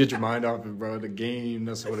 Just get your mind off it, bro. The game,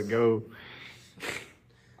 that's where to go.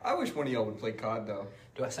 I wish one of y'all would play COD, though.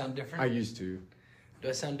 Do I sound different? I used to. Do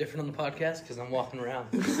I sound different on the podcast? Because I'm walking around.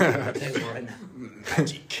 I'll tell you right now.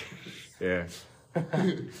 Magic. Yeah.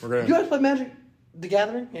 You guys play Magic the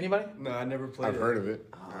Gathering? Anybody? No, I never played I've heard of it.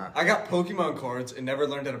 I got Pokemon cards and never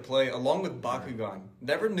learned how to play, along with Bakugan.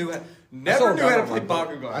 Never knew how to play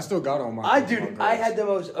Bakugan. I still got all my I had the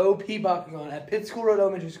most OP Bakugan at Pitt School Road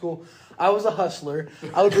Elementary School. I was a hustler.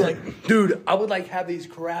 I would be like, dude, I would like have these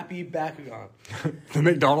crappy Bakugan. The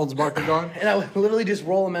McDonald's Bakugan? And I would literally just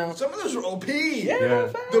roll them out. Some of those were OP.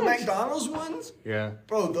 Yeah. The McDonald's ones? Yeah.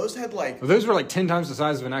 Bro, those had like... Well, those were like 10 times the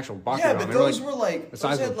size of an actual Bakugan. Yeah, but those were like... the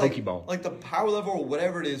size of a Pokeball. Like the power level or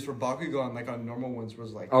whatever it is for Bakugan, like on normal ones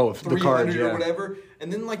was like... Oh, the cards, yeah. or whatever.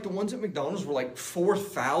 And then like the ones at McDonald's were like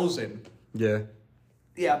 4,000. Yeah.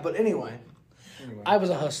 Yeah, but anyway, I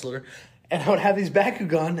was a hustler, and I would have these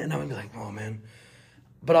Bakugan, and I would be like, oh, man.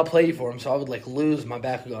 But I'll play you for him, so I would, like, lose my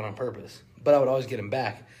Bakugan on purpose. But I would always get him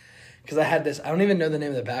back. Because I had this, I don't even know the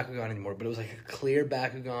name of the Bakugan anymore, but it was, like, a clear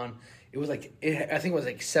Bakugan. It was, like, I think it was,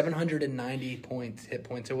 like, 790 points, hit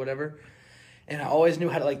points or whatever. And I always knew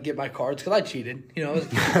how to, like, get my cards, because I cheated, you know.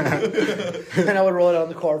 And I would roll it on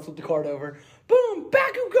the card, flip the card over. Boom!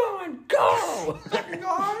 Bakugan! Go!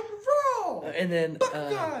 Bakugan, roll! And then...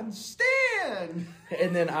 Bakugan, stand!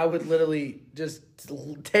 And then I would literally just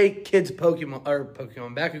take kids' Pokemon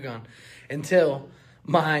Bakugan until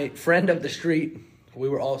my friend up the street, we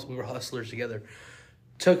were hustlers together,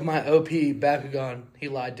 took my OP Bakugan. He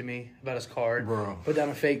lied to me about his card. Bro. Put down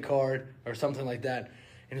a fake card or something like that.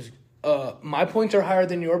 And it was, my points are higher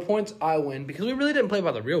than your points. I win because we really didn't play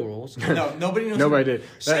by the real rules. No, nobody knows. Nobody did.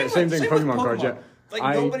 Same thing with Pokemon cards, yeah.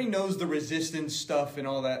 Like, nobody knows the resistance stuff and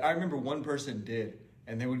all that. I remember one person did,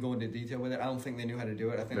 and they would go into detail with it. I don't think they knew how to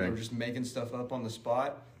do it. I think they were just making stuff up on the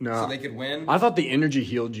spot so they could win. I thought the energy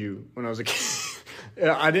healed you when I was a kid.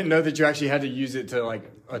 I didn't know that you actually had to use it to, like,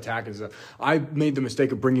 attack and stuff. I made the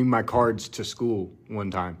mistake of bringing my cards to school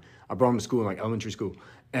one time. I brought them to school in, like, elementary school,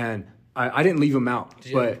 and I didn't leave them out.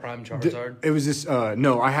 Did you have a Prime Charizard? It was this,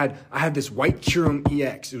 no, I had this White Kyurem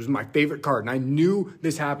EX. It was my favorite card, and I knew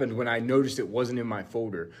this happened when I noticed it wasn't in my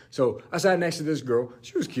folder. So I sat next to this girl.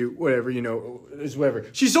 She was cute, whatever, it's whatever.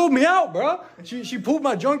 She sold me out, bro. She pulled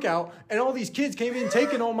my junk out, and all these kids came in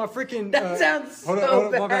taking all my freaking... That sounds hold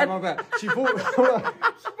so on, bad. my bad. She pulled... Hold on.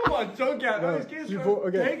 She pulled my junk out. Those kids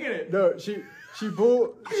were taking it. No, she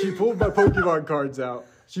pulled my Pokemon cards out.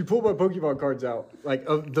 She pulled my Pokemon cards out, like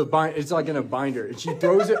it's like in a binder, and she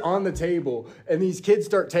throws it on the table, and these kids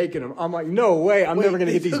start taking them. I'm like, no way, I'm never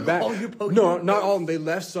gonna get these back. No, not all of them. They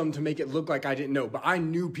left some to make it look like I didn't know, but I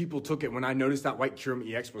knew people took it when I noticed that White Kyurem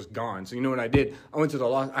EX was gone. So you know what I did? I went to the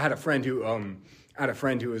lost. I had a friend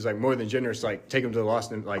who was like more than generous, like take him to the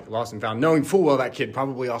lost and found, knowing full well that kid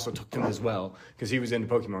probably also took him as well because he was into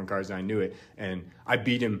Pokemon cards and I knew it, and I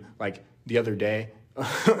beat him like the other day.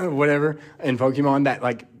 Whatever in Pokemon that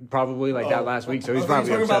that last week, so he's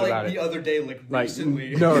probably upset about it. The other day,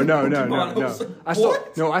 recently. No.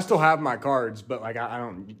 What? I still have my cards, but I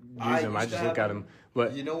don't use them. I just look at them.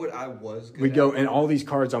 But you know what I was? We go and all these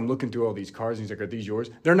cards. I'm looking through all these cards, and he's like, "Are these yours?"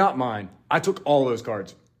 They're not mine. I took all those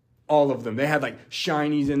cards. All of them. They had like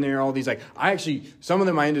shinies in there, all these some of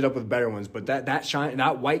them I ended up with better ones, but that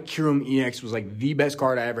White Kyurem EX was like the best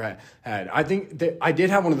card I ever had. I think that I did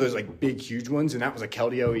have one of those like big huge ones, and that was a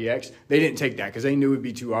Keldeo EX. They didn't take that because they knew it would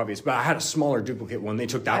be too obvious, but I had a smaller duplicate one. They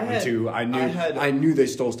took that one too. I knew they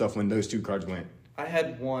stole stuff when those two cards went. I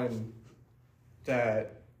had one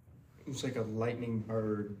that was like a lightning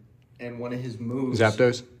bird, and one of his moves.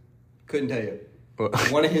 Zapdos? Couldn't tell you.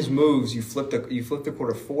 One of his moves, you flipped the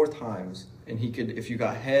quarter 4 times, and he could, if you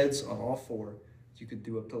got heads on all 4, you could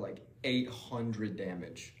do up to like 800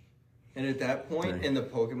 damage. And at that point in the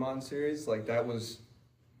Pokemon series, like that was,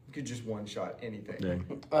 you could just one shot anything.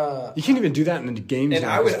 You can't even do that in the games. And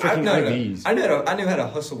now. I knew how to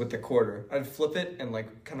hustle with the quarter. I'd flip it and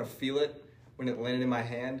like kind of feel it when it landed in my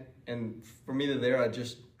hand, and from either there I'd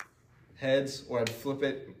just heads or I'd flip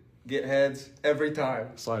it. Get heads every time.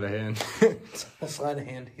 Sleight of hand. Sleight of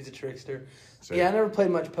hand. He's a trickster. So, yeah, I never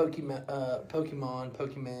played much Pokemon.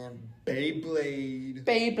 Beyblade.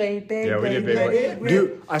 Yeah, we did Beyblade.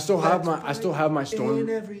 Dude, I still have my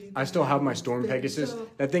Storm Pegasus.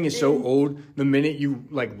 That thing is so old. The minute you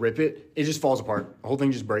like rip it, it just falls apart. The whole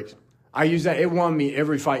thing just breaks. I use that. It won me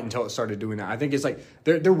every fight until it started doing that. I think it's like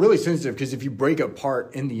they're really sensitive because if you break a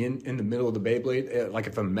part in the middle of the Beyblade, like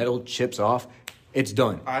if a metal chips off, it's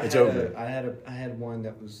done. It's over. I had one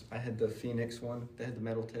that was. I had the Phoenix one that had the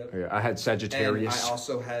metal tip. Yeah, I had Sagittarius. And I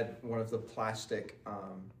also had one of the plastic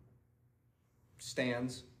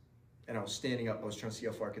stands, and I was standing up. I was trying to see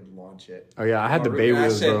how far I could launch it. Oh yeah, I had the Bay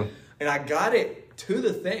wheels, bro. And I got it to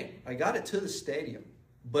the thing. I got it to the stadium.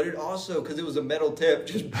 But it also, because it was a metal tip,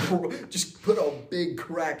 just put a big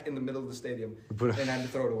crack in the middle of the stadium, and I had to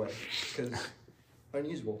throw it away because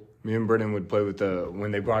unusable. Me and Brennan would play with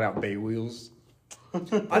when they brought out Bay wheels.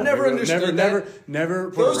 I never understood that.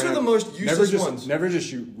 Never. Those are the most useless ones. Never just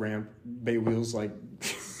shoot ramp Bay wheels like.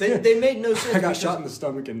 They made no sense. I got shot in the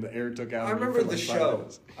stomach and the air took out. I remember the show.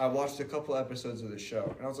 I watched a couple episodes of the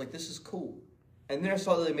show, and I was like, "This is cool." And then I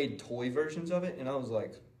saw that they made toy versions of it, and I was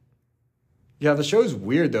like. Yeah, the show's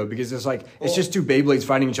weird though because it's just two Beyblades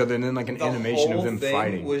fighting each other and then like an animation of them fighting. The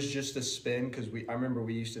whole thing was just a spin because I remember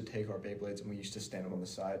we used to take our Beyblades and we used to stand them on the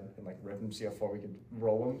side and like rip them, see how far we could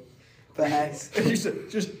roll them. Facts. And you used to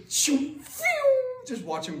just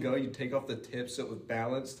watch them go. You take off the tip so it was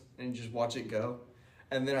balanced and just watch it go.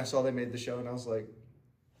 And then I saw they made the show and I was like,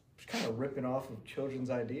 just kind of ripping off of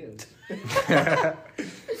children's ideas.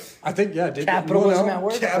 I think, capitalism at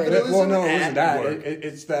work. Well, no, it wasn't that.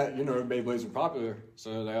 It's that, Beyblades are popular,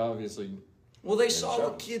 so they obviously... Well, they saw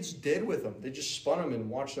what kids did with them. They just spun them and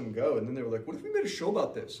watched them go, and then they were like, what if we made a show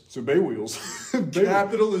about this? So Bay wheels.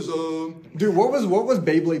 Capitalism. Dude, what was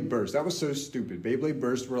Beyblade Burst? That was so stupid. Beyblade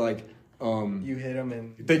Burst were like You hit them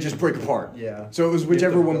and they just break apart. Yeah. So it was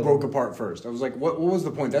whichever one broke apart first. I was like, what was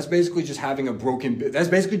the point? That's basically just having a broken. That's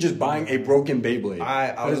basically just buying a broken Beyblade.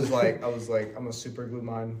 I was like, I'm a super glue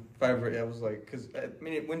mine. If I ever, I was like, because I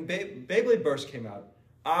mean, when Beyblade Burst came out,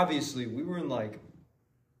 obviously we were in like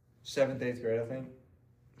 7th, 8th grade, I think.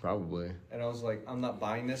 Probably. And I was like, I'm not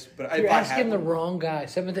buying this. But You're asking the wrong guy.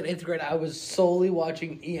 7th and 8th grade, I was solely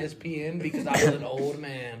watching ESPN because I was an old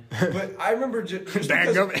man. But I remember just because,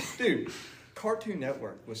 dude, Cartoon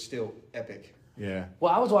Network was still epic. Yeah.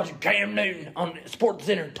 Well, I was watching Cam Newton on Sports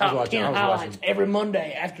Center top 10 highlights every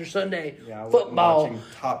Monday after Sunday football. Watching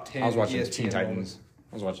top 10 I was watching ESPN Teen Titans.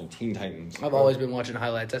 I was watching Teen Titans. I've always been watching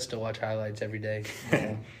highlights. I still watch highlights every day.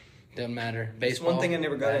 Yeah. Doesn't matter. It's Baseball. one thing I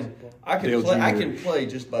never got in. I can play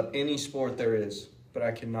just about any sport there is, but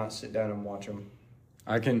I cannot sit down and watch them.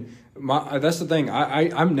 That's the thing.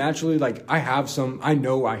 I'm naturally like, I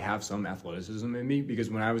know I have some athleticism in me because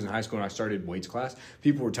when I was in high school and I started weights class,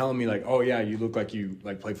 people were telling me like, oh yeah, you look like you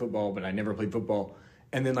like play football, but I never played football.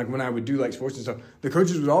 And then like when I would do like sports and stuff, the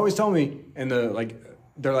coaches would always tell me, and they're like,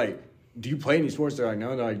 do you play any sports? They're like,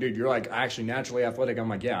 no. They're like, dude, you're like actually naturally athletic. I'm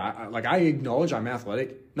like, yeah, I acknowledge I'm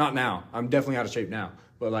athletic. Not now. I'm definitely out of shape now.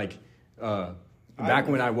 But like, back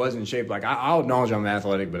when I was in shape, like I'll acknowledge I'm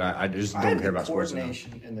athletic, but I just don't care about sports now.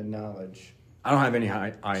 Coordination and the knowledge. I don't have any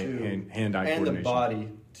hand-eye coordination. And the body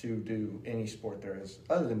to do any sport there is.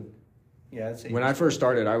 Other than, I'd say. When I first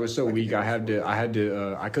started, I was so weak. I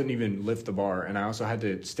couldn't even lift the bar, and I also had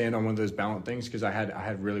to stand on one of those balance things because I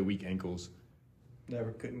had really weak ankles.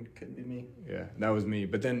 Never couldn't be me. Yeah, that was me.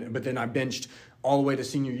 But then I benched all the way to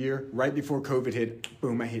senior year. Right before COVID hit,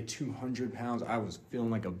 boom, I hit 200 pounds. I was feeling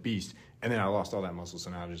like a beast. And then I lost all that muscle, so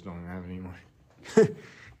now I just don't have it anymore.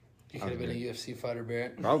 You could have been a UFC fighter,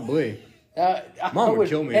 Barrett. Probably. Mom would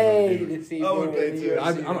kill me.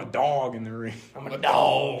 I'm a dog in the ring. I'm a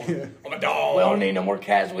dog. I'm a dog. We don't need no more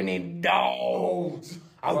cats. We need dogs.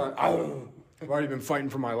 I've already been fighting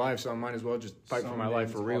for my life, so I might as well just fight for my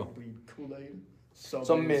life for real. Kool-Aid.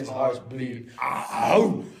 Some men's hearts bleed.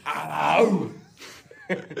 Ow! Ow!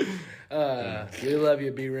 We love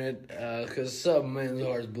you, B-Rent, because some men's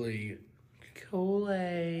hearts bleed.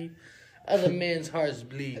 Kool-Aid. Other men's hearts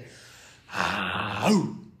bleed.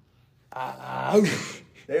 Ow! Ow!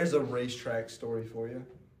 There's a racetrack story for you.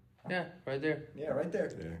 Yeah, right there. Yeah, right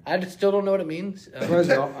there. Yeah. I just still don't know what it means. I'm surprised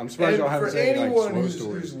y'all haven't said like slow who's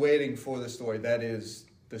stories. waiting for the story, that is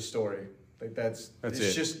the story. Like that's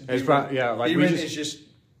it. Just it's probably, like we just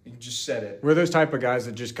you just said it. We're those type of guys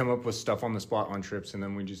that just come up with stuff on the spot on trips and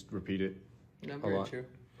then we just repeat it. Yeah, a very lot. true.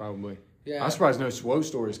 Probably. Yeah. I'm surprised no SWO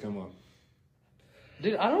stories come up.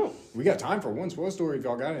 Dude, I don't. We got time for one SWO story if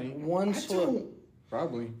y'all got any. One SWO.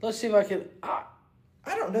 Probably. Let's see if I can. I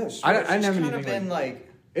don't know. I didn't have kind anything of been like.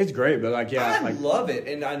 It's great, but like I love it,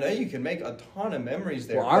 and I know you can make a ton of memories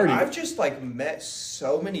there. Well, I've just like met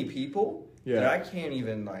so many people that I can't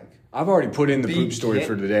even like. I've already put in the poop story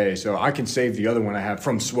for today, so I can save the other one I have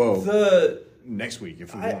from SWO next week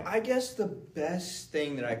if we want. I guess the best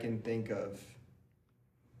thing that I can think of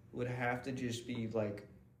would have to just be like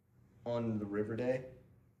on the river day.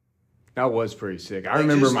 That was pretty sick. I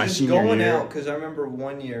remember my senior going year. out because I remember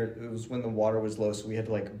one year it was when the water was low, so we had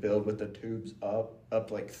to like build with the tubes up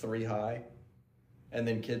like 3 high, and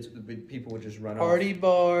then people would just run party off.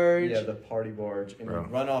 barge. Yeah, the party barge, and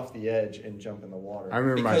would run off the edge and jump in the water. I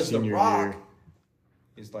remember my senior year. Because the rock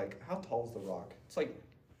is like, how tall is the rock? It's like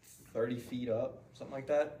 30 feet up, something like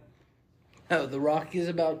that. Oh, the rock is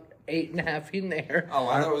about 8.5 feet in the air. Oh,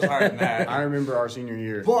 I thought it was higher than that. I remember our senior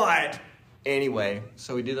year. But anyway,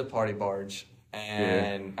 so we did the party barge,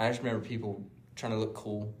 and I just remember people trying to look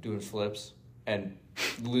cool doing flips and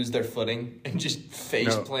lose their footing and just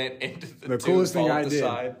face plant into the coolest thing I did.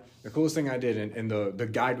 Side. The coolest thing I did, and the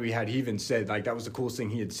guide we had, he even said like that was the coolest thing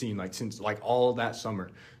he had seen like since like all that summer.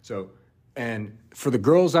 So, and for the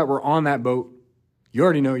girls that were on that boat, you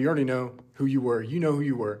already know who you were. You know who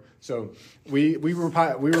you were. So we were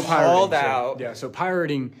pirating. Called out. Yeah. So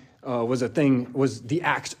pirating was the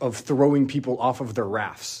act of throwing people off of their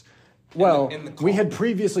rafts. Well, we had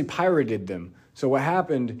previously pirated them. So what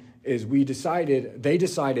happened is they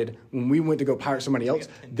decided when we went to go pirate somebody else,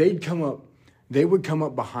 they would come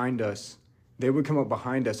up behind us. They would come up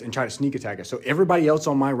behind us and try to sneak attack us. So everybody else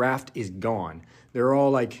on my raft is gone. They're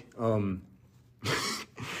all like,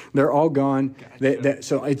 they're all gone.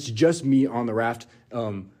 So it's just me on the raft,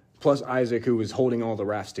 plus Isaac, who was holding all the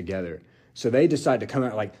rafts together. So they decide to come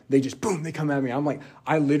out, like, they come at me. I'm like,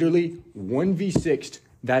 I literally 1v6'd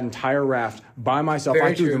that entire raft by myself.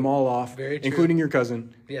 Very I threw true. them all off, Very true. including your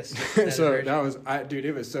cousin. Yes. So that was, dude,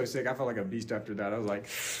 it was so sick. I felt like a beast after that. I was like,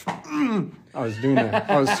 I was doing that.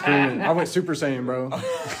 I was screaming. I went Super Saiyan, bro.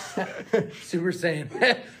 Super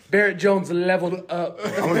Saiyan. Barrett Jones leveled up.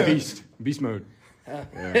 I went beast mode.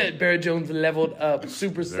 Barrett Jones leveled up.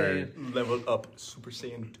 Super Saiyan. Leveled up. Super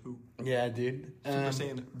Saiyan 2. Yeah, dude. Super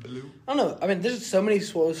Saiyan Blue. I don't know. I mean, there's so many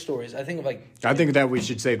slow stories. I think of like. I think that we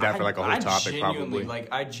should save that for like a whole topic, probably.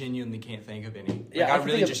 I genuinely can't think of any. Yeah, I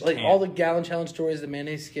really just like can't. all the gallon challenge stories, the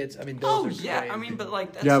mayonnaise skits. I mean, those are great. I mean, but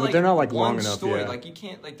like that's but they're not like one long enough. story. Yeah. Like you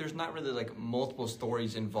can't like there's not really like multiple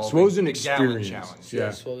stories involving Swo's an the gallon experience. challenge. Yeah.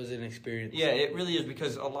 Yes, what was an experience? Yeah, it really is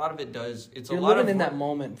because a lot of it does. It's You're a lot living of in that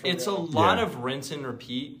moment. For it's a real. lot of rinse and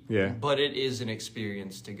repeat. Yeah. But it is an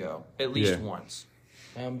experience to go at least Yeah. once.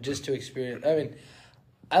 Just to experience. I mean,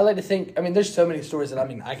 I like to think. I mean, there's so many stories that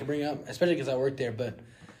I can bring up, especially because I worked there. But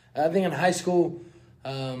I think in high school,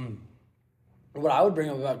 what I would bring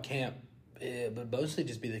up about camp would mostly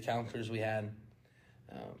just be the counselors we had,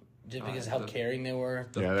 just because how caring they were.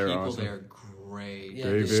 The Yeah, they're people awesome. there are great. Yeah, the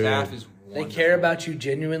Very staff good. is They wonderful. care about you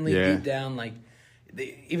genuinely Yeah. deep down. Like,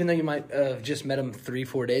 even though you might have just met them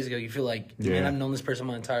 3-4 days ago, you feel like, man, Yeah. I've known this person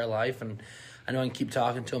my entire life, and I know I can keep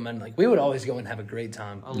talking to them. And like, we would always go and have a great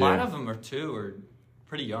time. A lot Yeah. of them are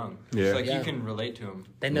pretty young. Yeah. It's like Yeah. you can relate to them.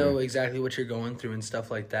 They know exactly what you're going through and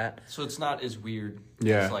stuff like that. So it's not as weird.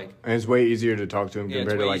 Yeah, It's like and it's way easier to talk to them Yeah, it's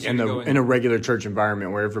compared to way like easier in to the go in a regular church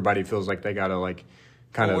environment where everybody feels like they gotta like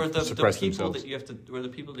kind or of the suppress people themselves. that you have to, or the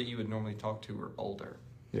people that you would normally talk to are older.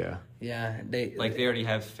 Yeah, Yeah, They already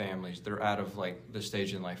have families. They're out of like the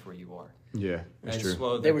stage in life where you are. yeah, that's And true.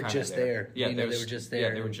 Slow, They they're were kinda just there. Yeah, You know, they were just there.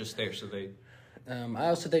 Yeah, they were just there. So they. I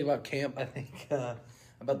also think about camp. I think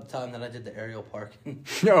about the time that I did the aerial parking.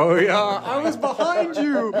 Oh yeah, I was behind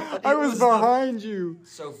you. I was behind you.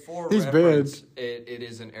 So for These reference, it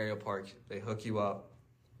is an aerial park. They hook you up,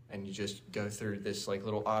 and you just go through this like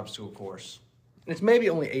little obstacle course. It's maybe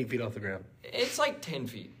only 8 feet off the ground. It's like 10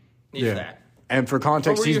 feet. If Yeah. that. And for For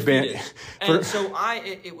context, where he's your been feet is. for, And so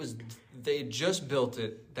it was. They just built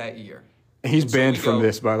it that year. he's and so banned we from go-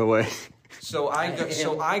 this, by the way. So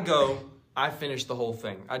I go. I finish the whole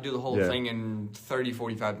thing. I do the whole Yeah. thing in 30,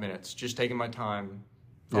 45 minutes. Just taking my time.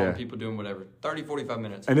 Following Yeah. people doing whatever. 30, 45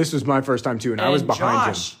 minutes. And this was my first time too, and I was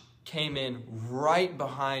behind Josh him. came in right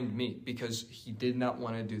behind me because he did not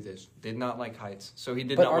want to do this. Did not like heights. So he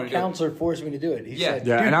did But not our want to do it. counselor forced me to do it. He Yeah. said,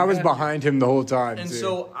 Yeah, "Dude, and I you was gotta do it." behind him the whole time. And too.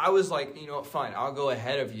 so I was like, you know what, fine, I'll go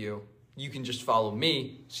ahead of you. You can just follow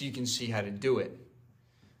me so you can see how to do it.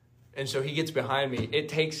 And so he gets behind me. It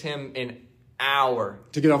takes him an hour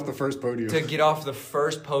to get off the first podium. to get off the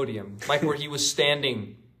first podium, like where he was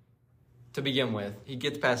standing to begin with. He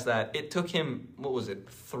gets past that. It took him, what was it,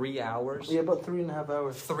 3 hours? Yeah, about 3.5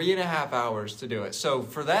 hours. 3.5 hours to do it. So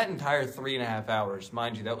for that entire 3.5 hours,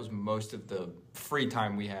 mind you, that was most of the free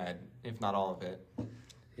time we had, if not all of it.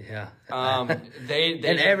 Yeah. They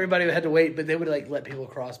And everybody had to wait, but they would like let people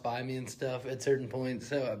cross by me and stuff at certain points.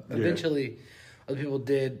 So eventually, other people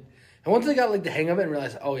did. And once I got like the hang of it and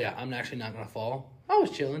realized, oh yeah, I'm actually not gonna fall, I was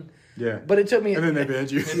chilling. Yeah. But it took me. And then they banned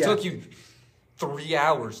you. It took you 3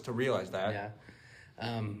 hours to realize that.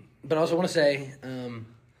 Yeah. But I also want to say,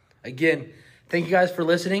 again, thank you guys for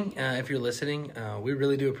listening. If you're listening, we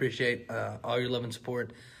really do appreciate all your love and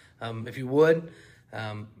support. If you would,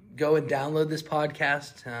 go and download this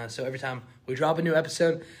podcast. So every time we drop a new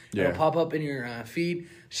episode, it'll pop up in your feed.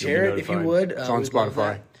 Share it if you notified. would. It's on we'd love Spotify.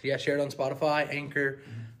 that. Yeah, share it on Spotify, Anchor.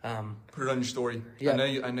 Put it on your story. Yeah.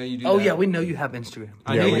 I know you do Oh that. yeah, we know you have Instagram.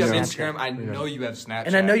 I Yeah, know we you have know. Instagram. I know you have Snapchat.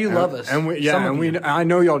 And I know you love us. And we, Some of and you. we, I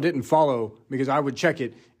know y'all didn't follow because I would check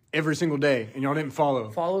it every single day, and y'all didn't follow.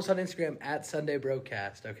 Follow us on Instagram at Sunday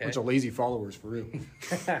Brocast, okay? Bunch of lazy followers for real.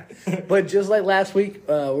 But just like last week,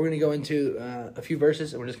 we're going to go into a few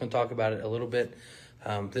verses, and we're just going to talk about it a little bit.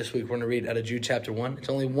 This week, we're going to read out of Jude chapter 1. It's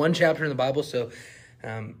only one chapter in the Bible, so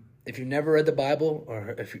if you've never read the Bible,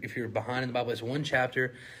 or if you're behind in the Bible, it's one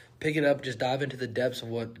chapter. Pick it up, just dive into the depths of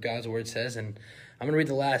what God's Word says. And I'm going to read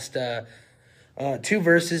the last 2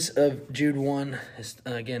 verses of Jude 1.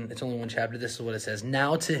 Again, it's only one chapter. This is what it says.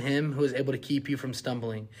 Now to him who is able to keep you from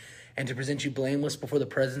stumbling and to present you blameless before the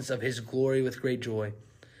presence of his glory with great joy.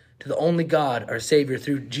 To the only God, our Savior,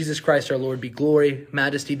 through Jesus Christ our Lord, be glory,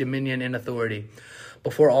 majesty, dominion, and authority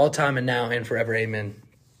before all time and now and forever. Amen.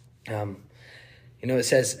 It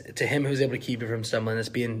says to him who is able to keep you from stumbling, this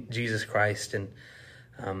being Jesus Christ. And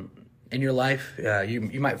in your life, you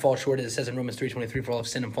might fall short, as it says in Romans 3:23, for all have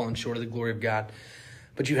sinned and fallen short of the glory of God.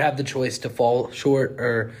 But you have the choice to fall short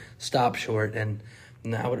or stop short. And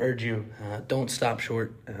I would urge you, don't stop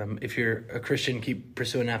short. If you're a Christian, keep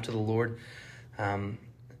pursuing after the Lord.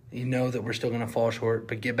 You know that we're still going to fall short,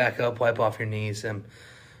 but get back up, wipe off your knees.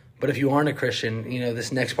 But if you aren't a Christian,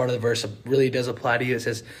 this next part of the verse really does apply to you. It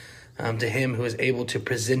says, to him who is able to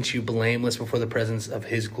present you blameless before the presence of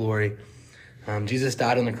his glory. Jesus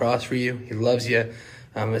died on the cross for you. He loves you.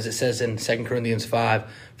 As it says in 2 Corinthians 5,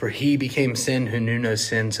 for he became sin who knew no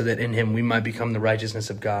sin, so that in him we might become the righteousness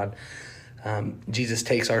of God. Jesus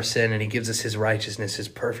takes our sin and he gives us his righteousness, his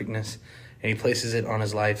perfectness, and he places it on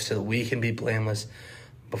his life so that we can be blameless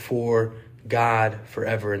before God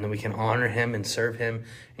forever, and that we can honor him and serve him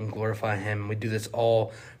and glorify him. We do this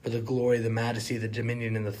all for the glory, the majesty, the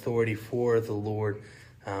dominion, and the authority for the Lord.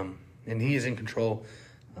 And he is in control.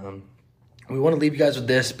 We want to leave you guys with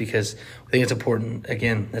this because I think it's important,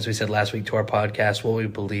 again, as we said last week, to our podcast, what we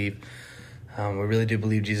believe. We really do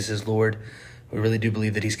believe Jesus is Lord. We really do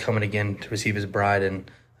believe that he's coming again to receive his bride. And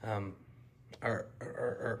our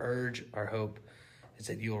urge, our hope is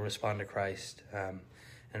that you will respond to Christ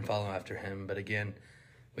and follow after him. But again,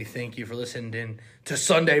 we thank you for listening in to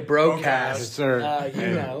Sunday Brocast. Yes,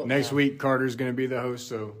 sir. Next week, Carter's going to be the host,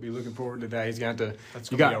 so be looking forward to that. He's going to have to. That's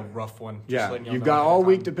going to be a rough one. Yeah, you've got all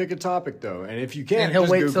week to pick a topic, though. And if you can't, and he'll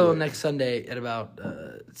just wait Google till it. next Sunday at about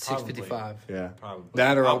 6:55. Yeah, Probably.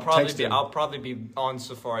 that or I'll probably be on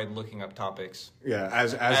Safari looking up topics. Yeah,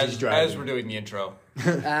 as he's driving. As we're doing the intro.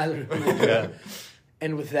 Yeah.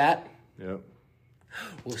 And with that, Yep. we'll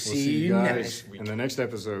We'll see you guys next week. in the next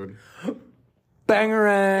episode.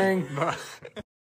 Bangarang.